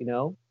 you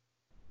know,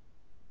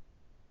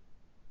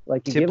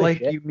 like you tip give a like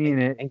shit you mean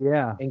it.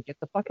 and get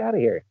the fuck out of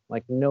here.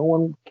 Like, no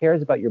one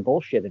cares about your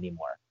bullshit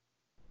anymore.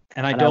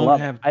 And I don't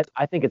have.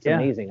 I think it's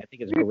amazing. I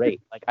think it's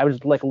great. Like I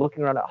was like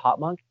looking around at Hot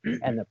Monk,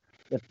 and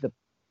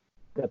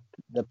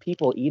the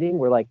people eating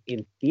were like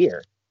in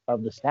fear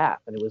of the staff,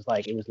 and it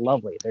was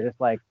lovely. They're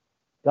just like,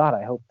 God,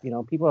 I hope, you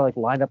know, people are like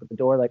lined up at the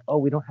door, like, oh,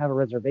 we don't have a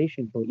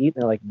reservation, can we eat?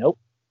 And they're like, nope.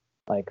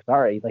 Like,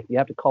 sorry, like you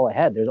have to call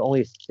ahead. There's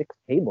only 6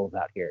 tables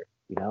out here.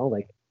 You know,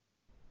 like,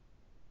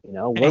 you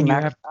know, we're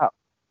maxed out.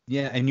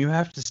 Yeah, and you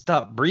have to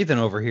stop breathing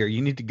over here.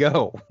 You need to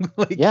go.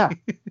 Like, yeah.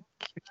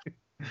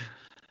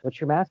 Put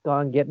your mask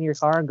on, get in your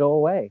car, and go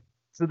away.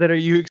 So then, are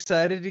you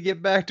excited to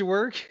get back to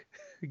work?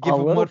 Give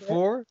them what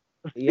for?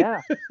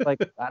 Yeah. Like,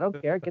 I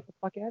don't care. Get the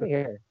fuck out of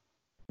here.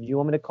 Do you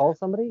want me to call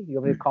somebody? You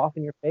want me to cough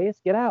in your face?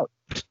 Get out.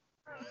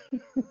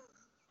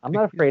 I'm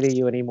not afraid of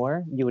you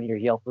anymore. You and your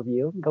Yelp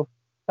review. Go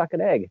suck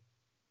an egg.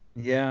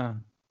 Yeah.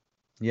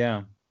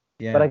 Yeah.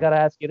 Yeah. But I got to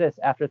ask you this.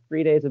 After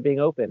 3 days of being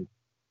open,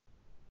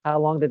 how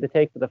long did it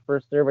take for the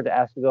first server to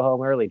ask you to go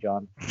home early,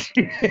 John?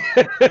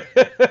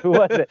 Who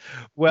was it?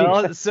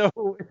 Well,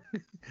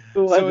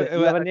 who was it?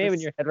 You have a name in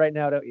your head right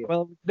now, don't you?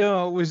 Well,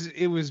 no,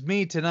 it was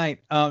me tonight.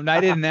 I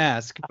didn't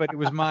ask, but it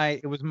was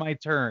my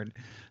turn.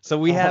 So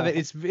we have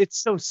it. It's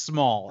so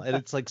small, and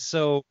it's like,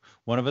 so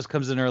one of us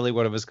comes in early,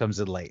 one of us comes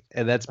in late,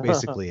 and that's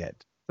basically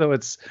it. So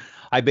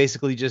I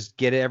basically just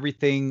get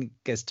everything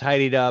gets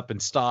tidied up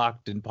and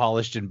stocked and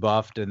polished and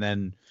buffed, and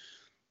then,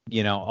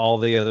 you know, all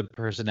the other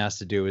person has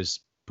to do is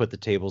put the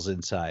tables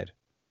inside.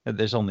 And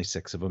there's only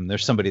 6 of them.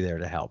 There's somebody there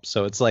to help.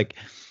 So it's like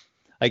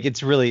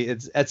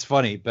it's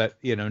funny, but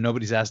you know,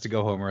 nobody's asked to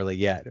go home early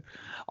yet.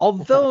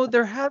 Although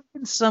there have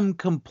been some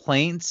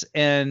complaints,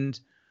 and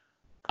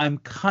I'm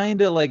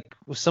kind of like,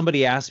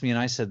 somebody asked me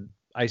and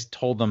I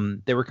told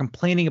them they were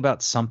complaining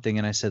about something,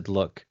 and I said,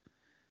 look,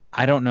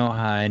 I don't know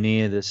how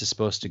any of this is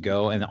supposed to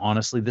go, and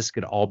honestly, this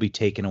could all be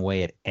taken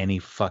away at any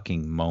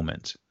fucking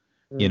moment.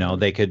 Mm-hmm. You know,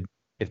 they could,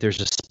 if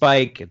there's a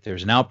spike, if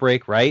there's an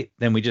outbreak, right?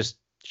 Then we just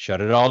shut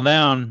it all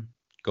down.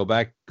 Go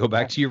back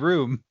to your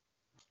room.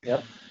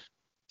 Yep.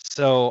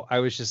 So I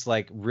was just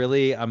like,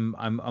 really, I'm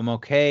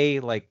okay.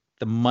 Like,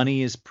 the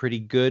money is pretty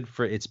good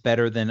it's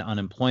better than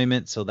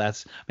unemployment. So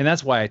that's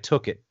why I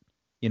took it.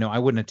 You know, I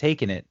wouldn't have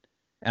taken it.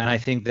 And I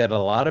think that a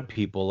lot of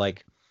people,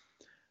 like,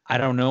 I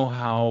don't know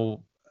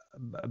how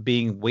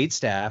being wait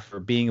staff or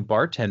being a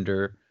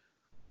bartender,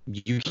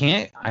 you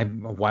can't,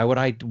 why would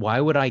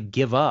I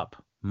give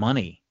up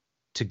money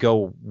to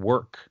go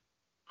work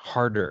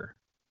harder?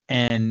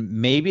 And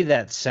maybe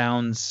that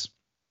sounds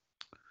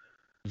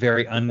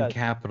very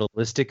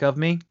uncapitalistic of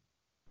me.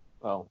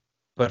 Oh.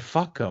 But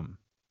fuck them.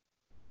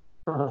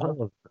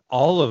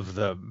 All of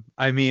them.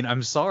 I mean,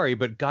 I'm sorry,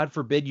 but God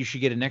forbid you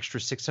should get an extra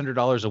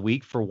 $600 a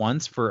week for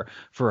once for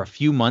a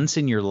few months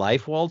in your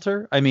life,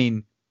 Walter. I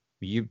mean,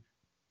 you,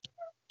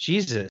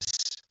 Jesus,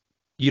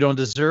 you don't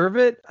deserve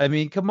it. I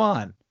mean, come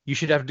on. You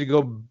should have to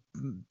go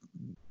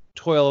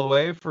toil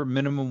away for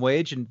minimum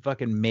wage and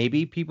fucking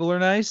maybe people are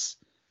nice.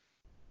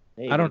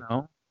 Maybe. I don't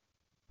know.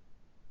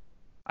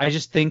 I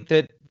just think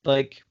that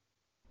like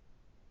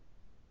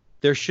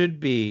there should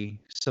be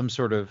some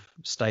sort of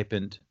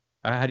stipend.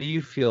 How do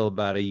you feel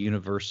about a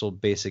universal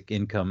basic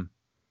income?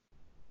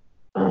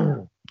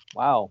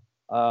 Wow.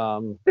 You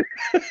want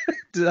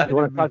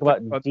to talk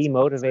about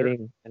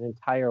demotivating an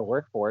entire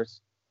workforce?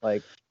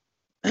 Like,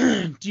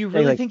 do you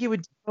really think it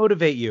would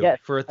motivate you yes,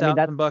 for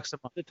 $1,000 a month?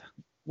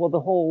 Well, the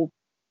whole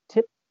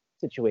tip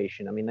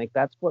situation. I mean, like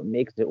that's what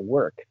makes it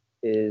work.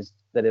 Is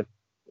that if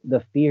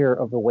the fear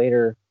of the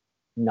waiter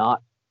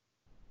not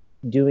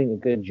doing a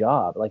good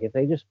job, like if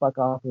they just fuck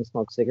off and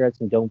smoke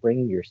cigarettes and don't bring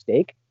you your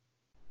steak,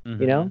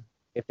 you know,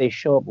 if they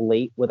show up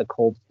late with a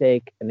cold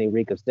steak and they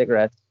reek of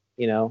cigarettes,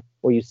 you know,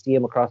 or you see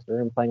them across the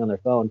room playing on their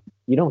phone,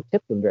 you don't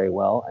tip them very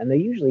well, and they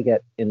usually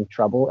get in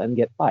trouble and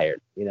get fired.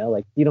 You know,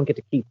 like you don't get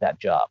to keep that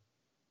job.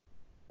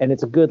 And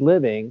it's a good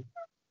living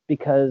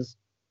because,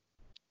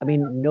 I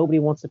mean, nobody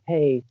wants to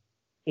pay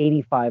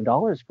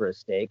 $85 for a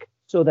steak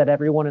so that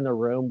everyone in the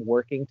room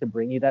working to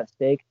bring you that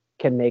steak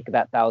can make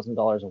that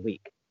 $1,000 a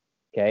week.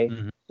 Okay.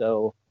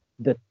 So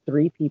the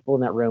 3 people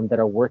in that room that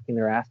are working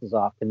their asses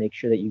off to make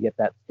sure that you get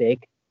that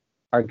steak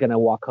are going to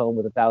walk home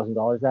with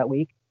 $1,000 that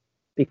week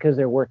because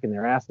they're working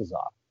their asses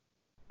off.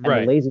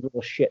 And the lazy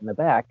little shit in the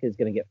back is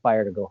going to get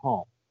fired or go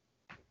home.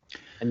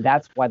 And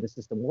that's why the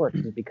system works,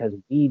 is because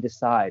we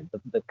decide,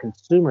 the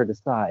consumer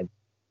decides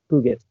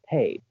who gets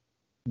paid.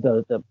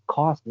 The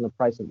cost and the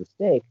price of the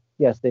steak,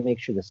 yes, they make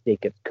sure the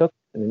steak gets cooked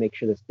and they make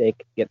sure the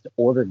steak gets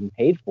ordered and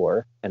paid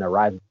for and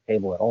arrives at the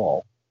table at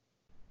all.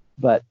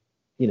 But,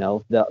 you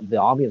know, the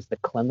ambience, the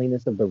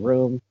cleanliness of the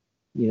room,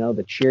 you know,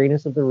 the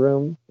cheeriness of the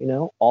room, you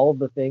know, all of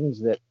the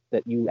things that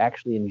you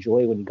actually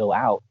enjoy when you go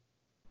out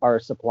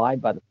are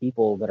supplied by the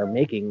people that are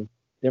making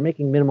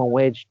minimum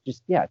wage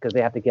just, because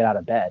they have to get out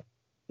of bed.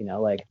 You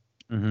know, like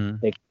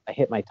I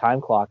hit my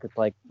time clock. It's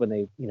like when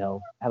they, you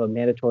know, have a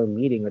mandatory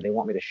meeting or they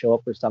want me to show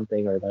up for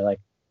something, or they're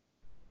like,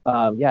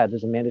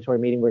 there's a mandatory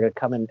meeting. We're going to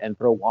come in and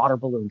throw water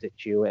balloons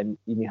at you. And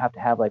you have to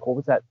have like, what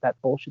was that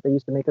bullshit they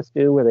used to make us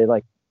do where they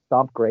like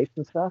stomp grapes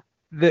and stuff?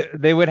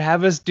 They would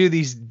have us do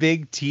these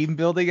big team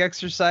building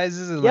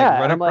exercises and like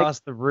run across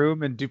the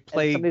room and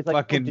play fucking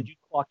like, did you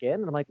clock in?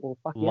 And I'm like, well,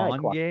 fuck yeah, I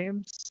clocked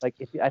games. Like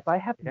if I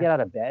have to get out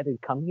of bed and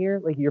come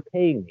here, like you're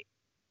paying me.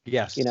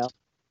 Yes. You know,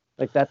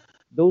 like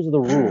those are the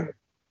rules.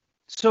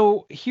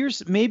 So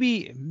here's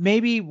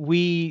maybe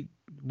we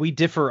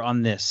differ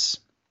on this.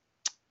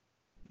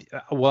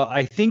 Well,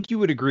 I think you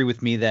would agree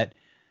with me that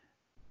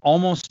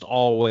almost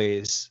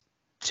always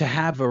to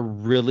have a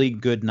really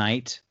good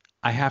night,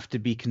 I have to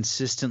be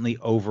consistently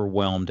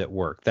overwhelmed at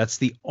work. That's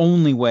the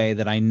only way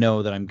that I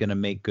know that I'm going to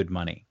make good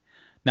money.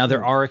 Now,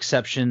 there are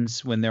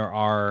exceptions when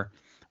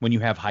you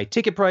have high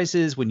ticket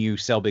prices, when you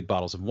sell big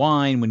bottles of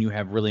wine, when you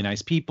have really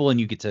nice people and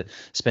you get to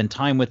spend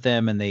time with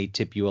them and they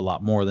tip you a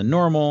lot more than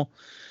normal.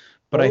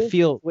 But I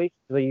feel where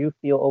you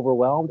feel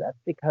overwhelmed,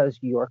 that's because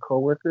your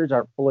coworkers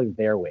aren't pulling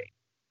their weight.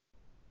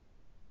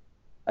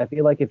 I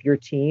feel like if your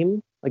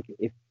team, like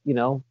if, you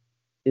know,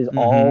 is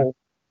all,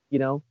 you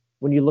know,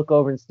 when you look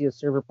over and see a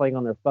server playing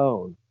on their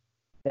phone,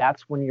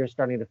 that's when you're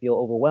starting to feel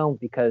overwhelmed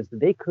because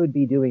they could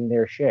be doing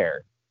their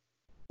share.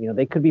 You know,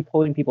 they could be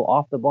pulling people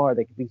off the bar.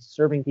 They could be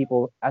serving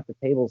people at the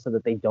table so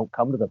that they don't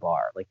come to the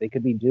bar. Like they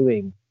could be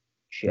doing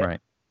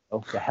shit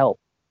to help.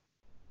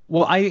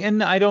 Well,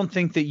 I don't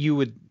think that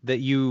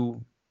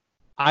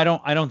I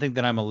don't think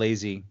that I'm a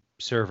lazy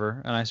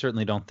server, and I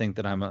certainly don't think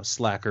that I'm a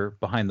slacker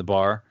behind the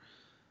bar.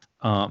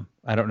 I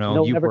don't know.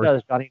 No, never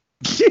does, Johnny.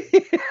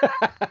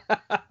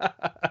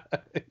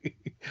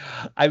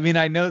 I mean,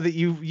 I know that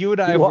you and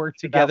I have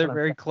worked together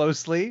very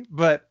closely,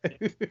 but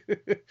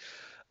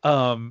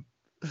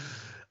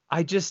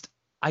I just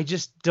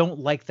don't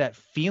like that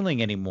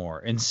feeling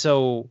anymore. And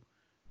so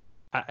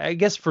I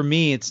guess for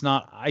me, it's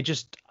not, I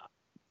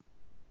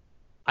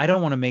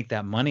don't want to make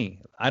that money.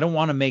 I don't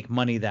want to make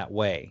money that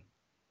way.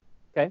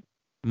 Okay.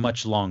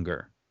 Much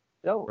longer.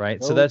 No,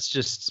 right. So that's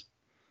just.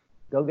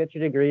 Go get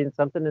your degree in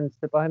something and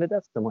sit behind a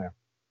desk somewhere.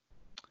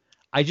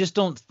 I just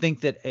don't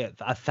think that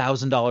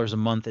 $1,000 a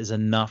month is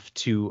enough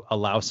to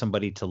allow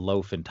somebody to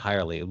loaf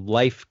entirely.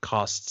 Life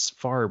costs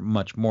far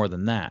much more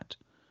than that.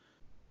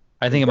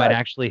 I think it might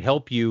actually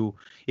help you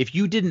if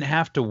you didn't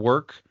have to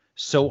work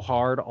so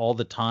hard all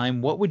the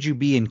time. What would you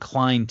be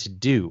inclined to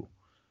do?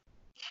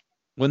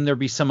 Wouldn't there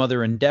be some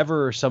other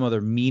endeavor or some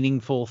other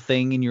meaningful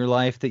thing in your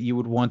life that you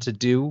would want to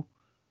do?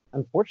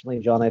 Unfortunately,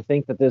 John, I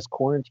think that this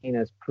quarantine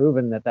has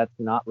proven that that's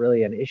not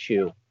really an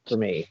issue for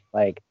me.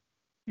 Like,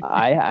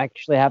 I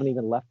actually haven't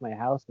even left my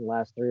house in the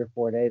last 3 or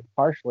 4 days.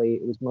 Partially,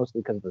 it was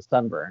mostly because of the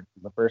sunburn.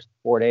 The first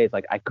 4 days,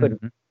 like I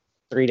couldn't,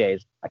 3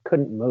 days, I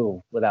couldn't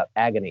move without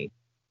agony.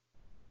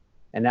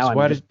 And now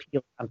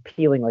I'm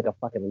peeling like a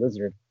fucking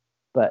lizard.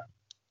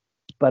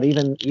 But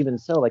even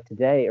so, like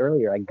today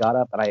earlier, I got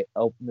up and I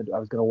opened the door. I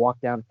was gonna walk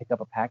down and pick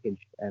up a package,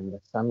 and the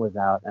sun was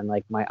out, and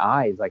like my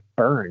eyes like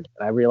burned,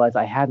 and I realized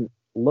I hadn't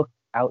looked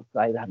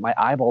outside. My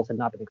eyeballs had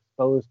not been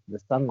exposed to the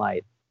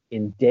sunlight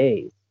in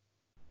days,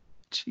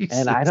 Jesus.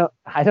 and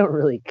I don't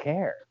really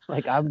care.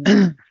 Like All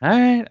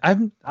right.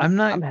 I'm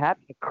not. I'm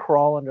happy to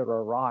crawl under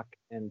a rock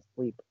and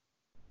sleep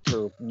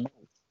for months.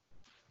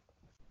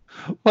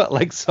 What,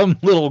 like some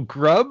little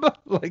grub?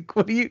 Like,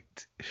 what do you?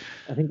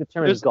 I think the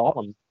term is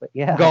Gollum, but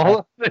yeah,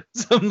 Gollum?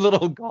 Some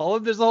little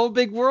Gollum? There's a whole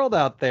big world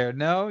out there.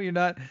 No, you're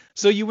not.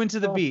 So you went to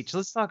the Oh. beach.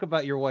 Let's talk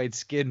about your white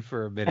skin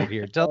for a minute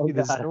here. Tell Oh, me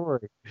the God.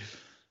 story.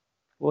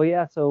 Well,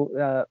 yeah.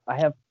 So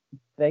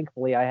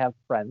thankfully, I have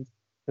friends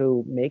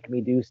who make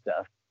me do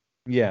stuff.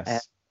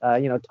 Yes.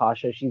 And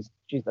Tasha, she's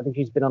I think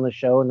she's been on the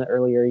show in the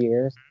earlier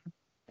years,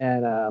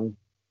 and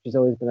she's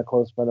always been a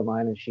close friend of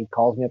mine. And she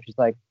calls me up. She's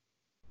like,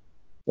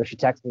 or she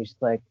texts me. She's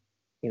like,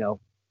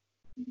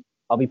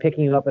 I'll be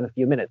picking you up in a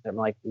few minutes. I'm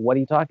like, what are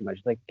you talking about?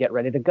 She's like, get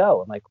ready to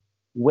go. I'm like,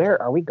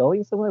 where are we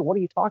going somewhere? What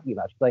are you talking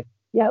about? She's like,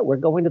 yeah, we're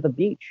going to the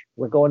beach.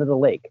 We're going to the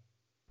lake.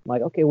 I'm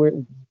like, okay, we're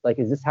like,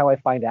 is this how I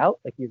find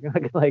out? Like, you're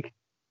gonna like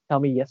tell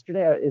me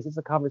yesterday? Is this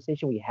a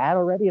conversation we had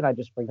already and I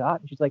just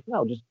forgot? And she's like,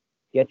 no, just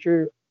get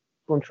your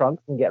swim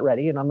trunks and get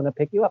ready, and I'm gonna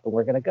pick you up and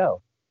we're gonna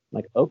go. I'm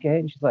like, okay.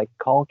 And she's like,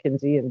 call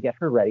Kinsey and get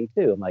her ready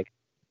too. I'm like,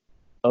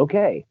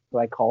 okay. So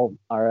I called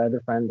our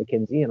other friend, the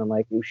Kinsey, and I'm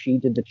like, well, she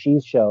did the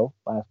cheese show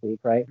last week,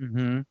 right?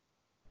 Mm-hmm.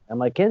 I'm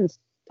like, Kins,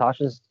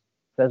 Tasha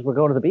says we're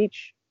going to the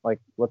beach. Like,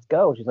 let's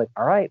go. She's like,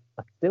 all right,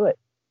 let's do it.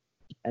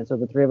 And so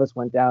the three of us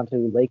went down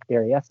to Lake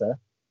Berryessa,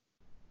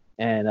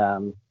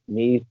 and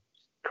me,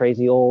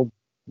 crazy old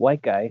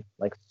white guy,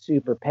 like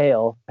super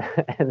pale,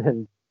 and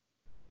then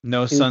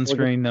No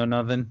sunscreen, no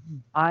nothing.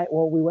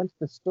 we went to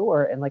the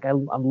store, and like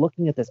I'm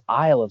looking at this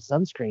aisle of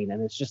sunscreen,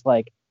 and it's just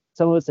like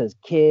some of it says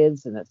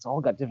kids, and it's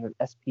all got different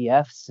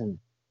SPFs, and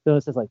some of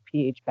it says like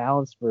pH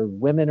balance for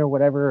women or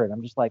whatever, and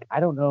I'm just like, I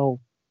don't know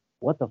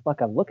what the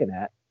fuck I'm looking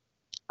at.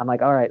 I'm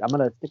like, all right, I'm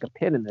gonna stick a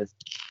pin in this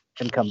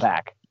and come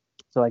back.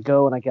 So I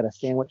go and I get a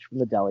sandwich from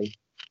the deli,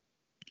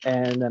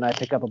 and then I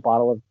pick up a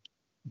bottle of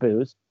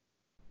booze,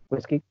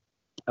 whiskey.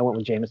 I went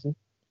with Jameson,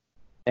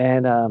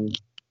 and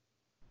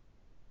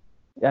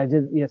I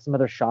did some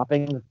other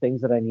shopping, the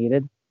things that I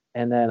needed,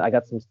 and then I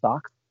got some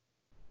socks,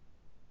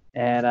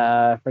 and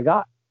I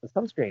forgot the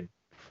sunscreen.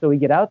 So we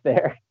get out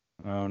there,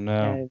 Oh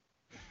no.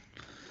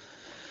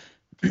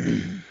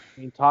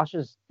 and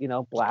Tasha's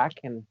black,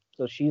 and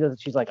so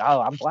she's like,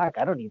 oh, I'm black,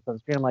 I don't need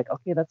sunscreen. I'm like,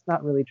 okay, that's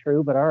not really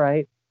true, but all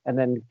right. And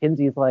then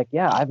Kinsey's like,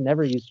 yeah, I've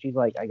never used. She's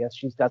like, I guess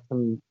she's got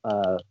some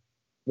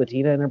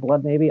Latina in her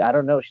blood, maybe. I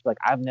don't know. She's like,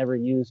 I've never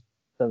used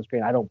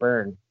sunscreen. I don't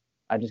burn.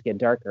 I just get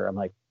darker. I'm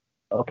like,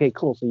 okay,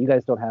 cool. So you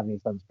guys don't have any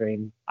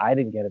sunscreen. I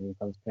didn't get any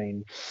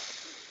sunscreen.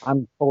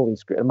 I'm totally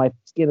screwed. And my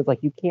skin is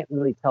like, you can't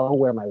really tell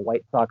where my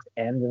white socks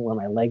end and where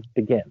my legs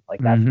begin. Like,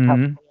 that's how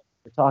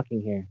we're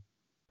talking here.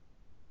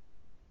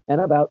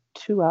 And about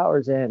 2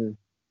 hours in,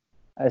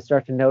 I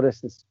start to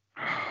notice this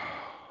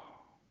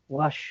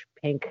lush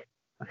pink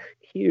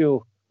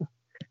hue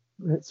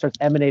that starts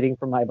emanating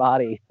from my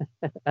body.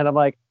 And I'm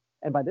like,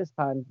 and by this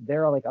time,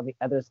 they're like on the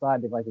other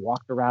side. They've like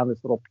walked around this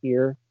little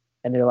pier,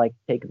 and they're like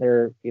taking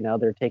they're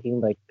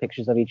taking like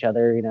pictures of each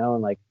other,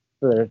 and like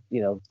for their,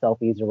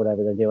 selfies or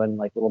whatever they're doing,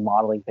 like little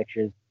modeling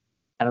pictures.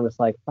 And I'm just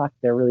like, fuck,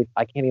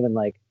 I can't even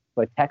like,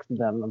 so I texted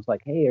them. I was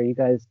like, hey, are you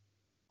guys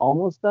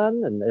almost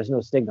done? And there's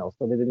no signal.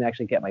 So they didn't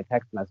actually get my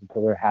text message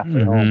until they're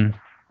halfway home.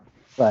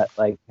 But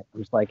like, I'm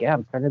just like, yeah,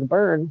 I'm starting to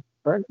burn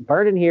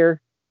in here.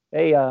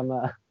 Hey,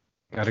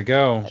 gotta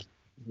go.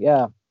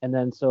 Yeah. And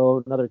then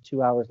so another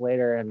 2 hours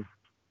later, and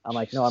I'm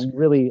like, no, I'm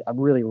really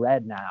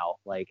red now.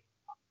 Like,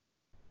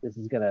 this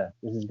is gonna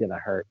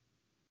hurt.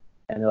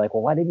 And they're like,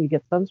 well, why didn't you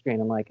get sunscreen?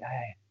 I'm like,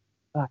 hey,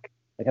 fuck.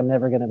 Like, I'm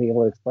never gonna be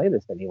able to explain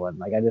this to anyone.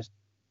 Like,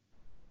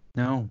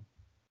 No.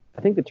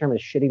 I think the term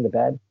is shitting the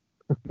bed.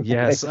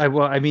 Yes.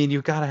 I mean,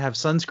 you've got to have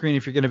sunscreen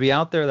if you're going to be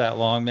out there that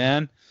long,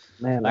 man.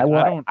 Man,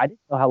 Like, I didn't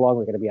know how long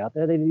we're gonna be out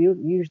there. They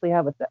usually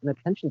have an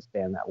attention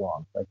span that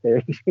long. Like,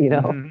 they're,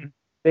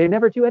 they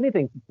never do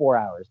anything for 4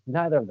 hours.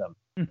 Neither of them.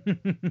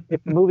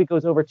 If the movie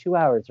goes over 2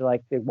 hours, they're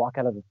like, they walk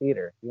out of the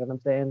theater. You know what I'm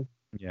saying?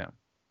 Yeah.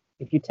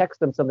 If you text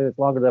them something that's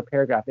longer than a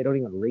paragraph, they don't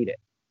even read it.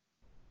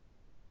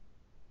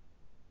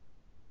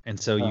 And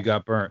so you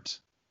got burnt.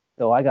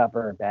 So I got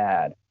burned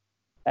bad,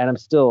 and I'm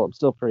still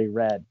pretty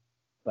red,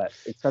 but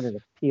it's starting to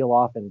peel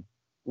off in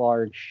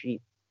large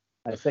sheets.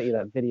 I sent you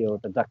that video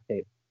with the duct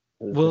tape.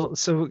 Well,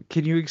 so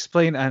can you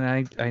explain?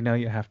 And I know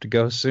you have to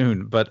go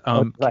soon, but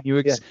right,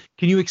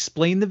 can you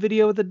explain the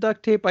video with the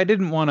duct tape? I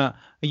didn't want to.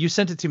 You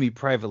sent it to me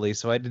privately,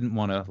 so I didn't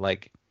want to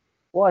like.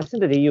 Well, I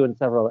sent it to you and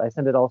several. I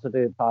sent it also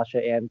to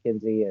Tasha and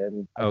Kinsey,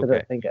 and I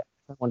think I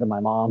sent one to my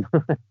mom.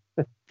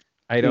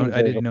 I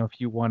didn't know if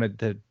you wanted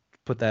to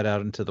put that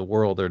out into the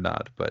world or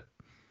not, but.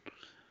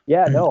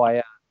 Yeah,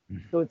 no,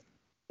 so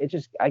it's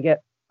just, I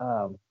get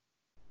not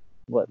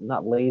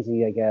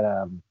lazy. I get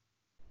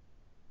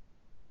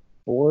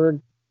bored,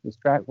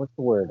 distract. What's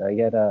the word? I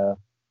get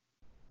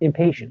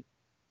impatient.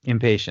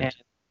 Impatient. And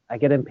I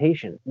get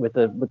impatient with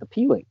the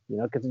peeling,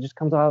 because it just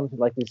comes off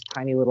like these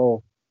tiny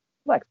little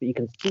flecks, but you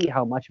can see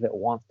how much of it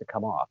wants to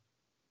come off.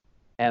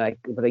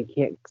 But I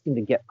can't seem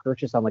to get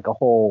purchase on like a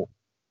whole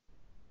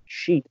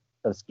sheet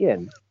of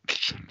skin.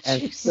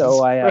 And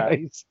so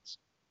I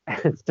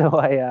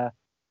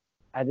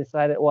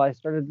decided, well, I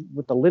started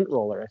with the lint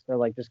roller. I started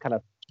like just kind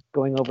of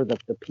going over the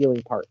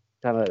peeling part,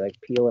 kind of like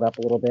peel it up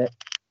a little bit.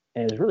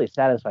 And it was really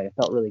satisfying. It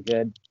felt really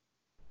good.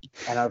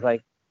 And I was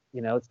like,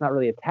 it's not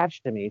really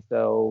attached to me,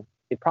 so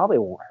it probably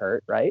won't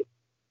hurt, right?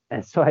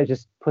 And so I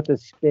just put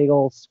this big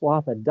old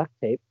swath of duct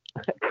tape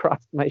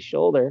across my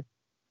shoulder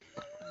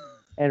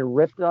and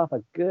ripped off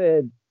a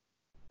good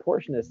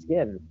portion of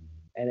skin.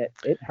 And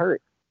it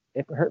hurt.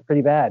 It hurt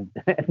pretty bad.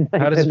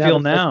 How does it feel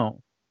now?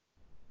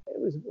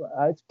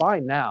 It's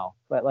fine now,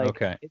 but like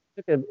okay. it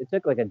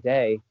took like a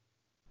day,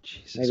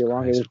 Jesus maybe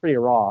longer. Christ. It was pretty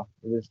raw.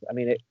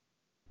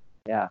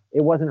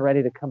 It wasn't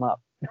ready to come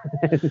up.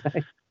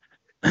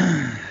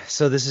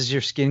 So this is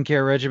your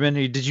skincare regimen.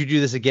 Did you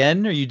do this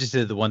again, or you just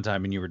did it the one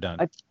time and you were done?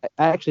 I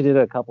actually did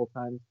it a couple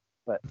times,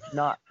 but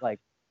not like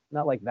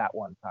that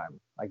one time.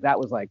 Like that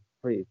was like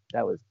pretty.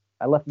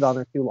 I left it on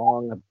there too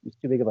long. It was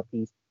too big of a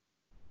piece.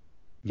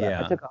 But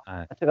Yeah.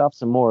 I took off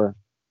some more.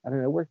 I don't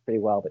know. It worked pretty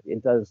well, but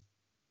it does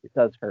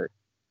hurt.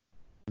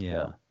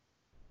 Yeah. So,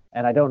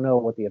 and I don't know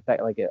what the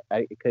effect. Like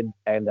it could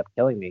end up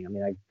killing me. I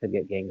mean, I could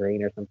get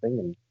gangrene or something,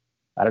 and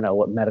I don't know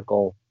what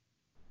medical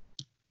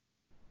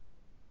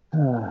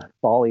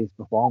follies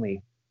befall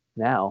me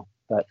now.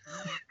 But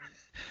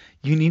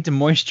You need to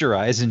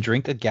moisturize and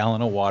drink a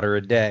gallon of water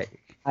a day.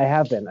 I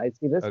have been. I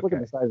see this. Look Okay.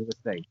 at the size of this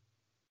thing.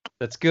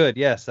 That's good.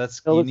 Yes, that's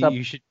Fill this up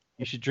you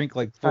should drink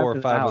like 4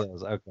 or 5 of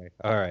those. Okay.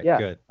 All right. Yeah.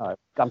 Good.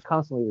 I'm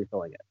constantly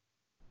refilling it.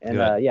 And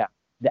Good.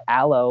 the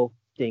aloe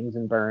stings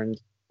and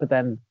burns, but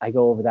then I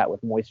go over that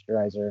with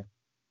moisturizer,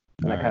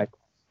 and I kind of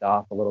clean it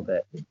off a little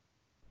bit.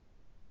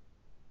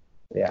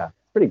 Yeah,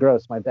 it's pretty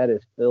gross. My bed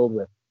is filled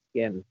with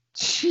skin.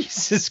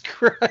 Jesus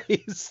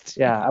Christ.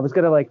 Yeah, I was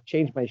gonna like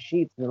change my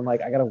sheets, and then I'm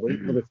like, I gotta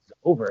wait till this is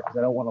over because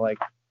I don't want to like.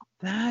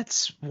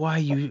 That's why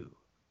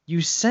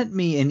you sent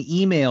me an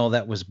email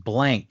that was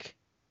blank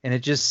and it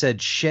just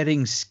said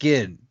shedding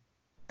skin.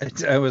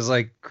 I was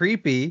like,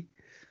 creepy,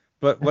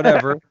 but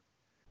whatever.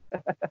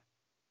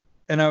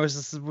 And I was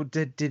just,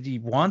 did he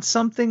want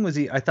something?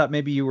 I thought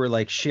maybe you were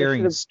like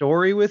sharing a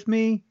story with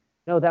me.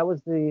 No, that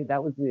was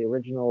the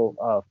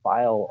original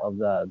file of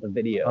the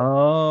video.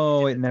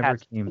 Oh, it never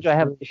Attached, came which I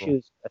have through.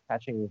 issues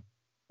attaching.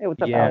 Hey,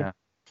 what's up, Yeah.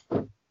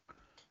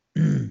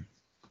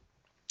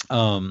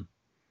 Alex?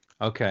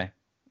 Okay.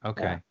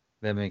 Yeah.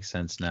 That makes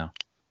sense now.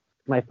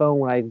 My phone,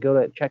 when I go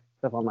to check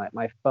stuff on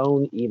my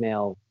phone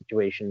email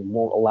situation,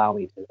 won't allow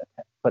me to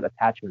put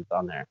attachments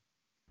on there.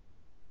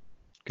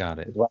 Got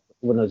it.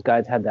 When those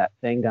guys had that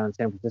thing down in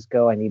San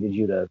Francisco, I needed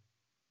you to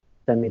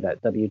send me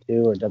that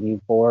W-2 or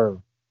W-4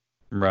 or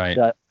Right.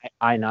 the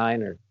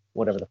I-9 or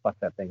whatever the fuck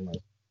that thing was.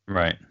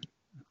 Right.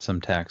 Some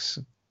tax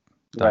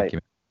Right.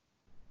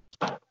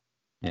 document.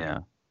 Yeah.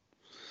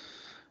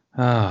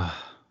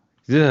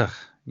 Ugh.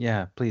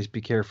 Yeah, please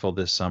be careful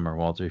this summer,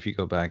 Walter, if you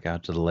go back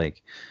out to the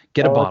lake.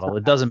 Get a Oh, bottle.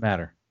 It doesn't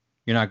matter.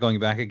 You're not going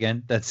back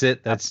again? That's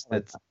it? That's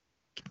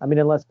I mean,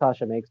 unless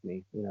Tasha makes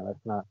me,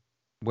 that's not.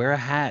 wear a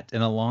hat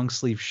and a long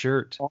sleeve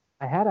shirt. Well,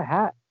 I had a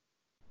hat.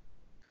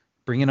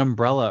 Bring an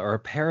umbrella or a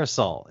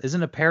parasol.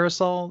 Isn't a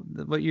parasol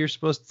what you're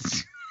supposed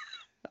to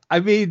I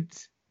mean,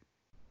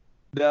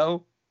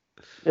 no.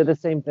 They're the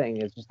same thing.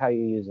 It's just how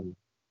you use them.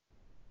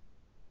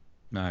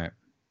 All right.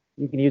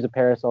 You can use a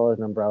parasol as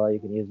an umbrella. You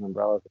can use an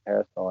umbrella as a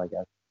parasol, I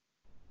guess.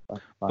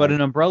 That's fine. But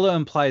an umbrella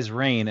implies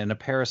rain and a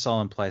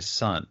parasol implies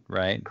sun,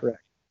 right? Correct.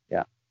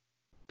 Yeah.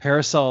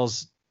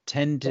 Parasols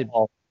tend to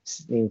All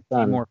means be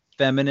sun. more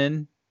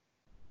feminine.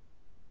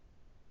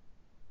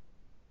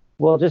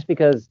 Well, just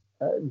because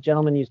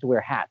gentlemen used to wear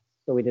hats,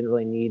 so we didn't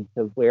really need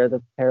to wear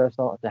the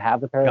parasol to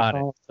have the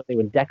parasol. So they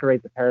would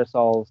decorate the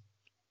parasols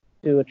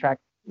to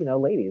attract,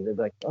 ladies. They'd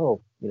be like, oh,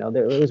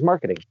 it was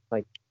marketing.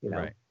 Like,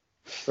 Right.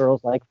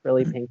 girls like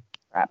frilly pink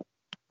crap,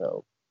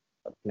 so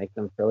let's make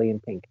them frilly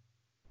and pink.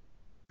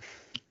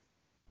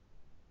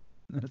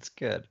 That's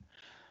good.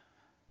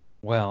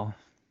 Well,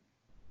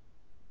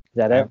 Is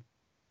that it?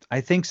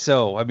 I think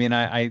so. I mean,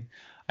 I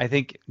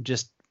think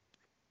just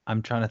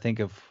I'm trying to think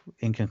of,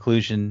 in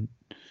conclusion,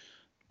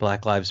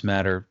 Black Lives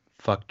Matter,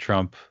 fuck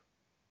Trump,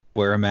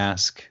 wear a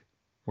mask,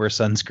 wear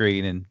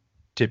sunscreen, and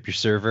tip your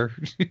server.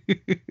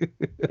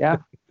 Yeah.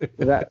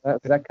 Does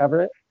that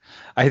cover it?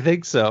 I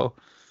think so.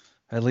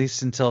 At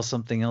least until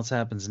something else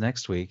happens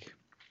next week.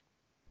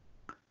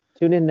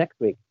 Tune in next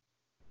week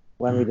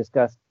when we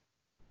discuss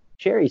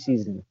cherry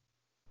season.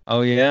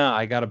 Oh yeah,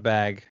 I got a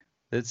bag.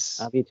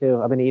 It's Me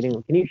too. I've been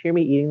eating. Can you hear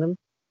me eating them?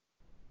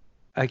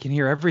 I can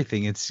hear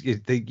everything.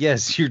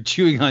 Yes, you're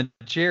chewing on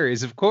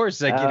cherries. Of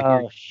course, I can hear.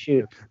 Oh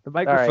shoot! The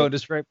microphone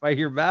is right by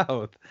your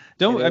mouth.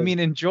 It is.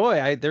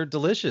 Enjoy. They're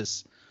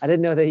delicious. I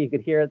didn't know that you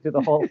could hear it through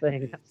the whole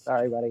thing.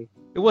 Sorry, buddy.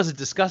 It wasn't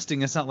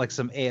disgusting. It's not like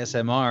some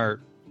ASMR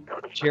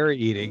cherry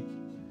eating.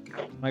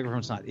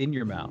 Microphone's not in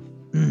your mouth.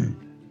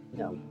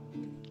 No.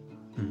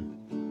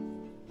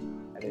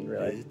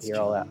 so I It's hear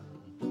all that.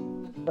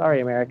 John.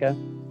 Sorry, America.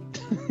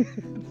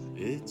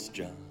 It's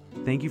John.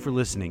 Thank you for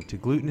listening to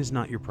Gluten is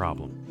Not Your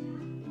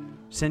Problem.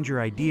 Send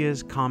your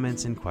ideas,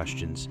 comments, and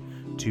questions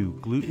to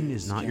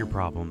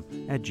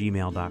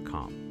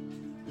glutenisnotyourproblem@gmail.com.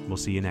 We'll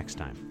see you next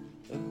time.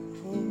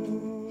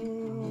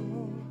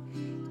 Oh,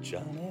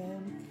 John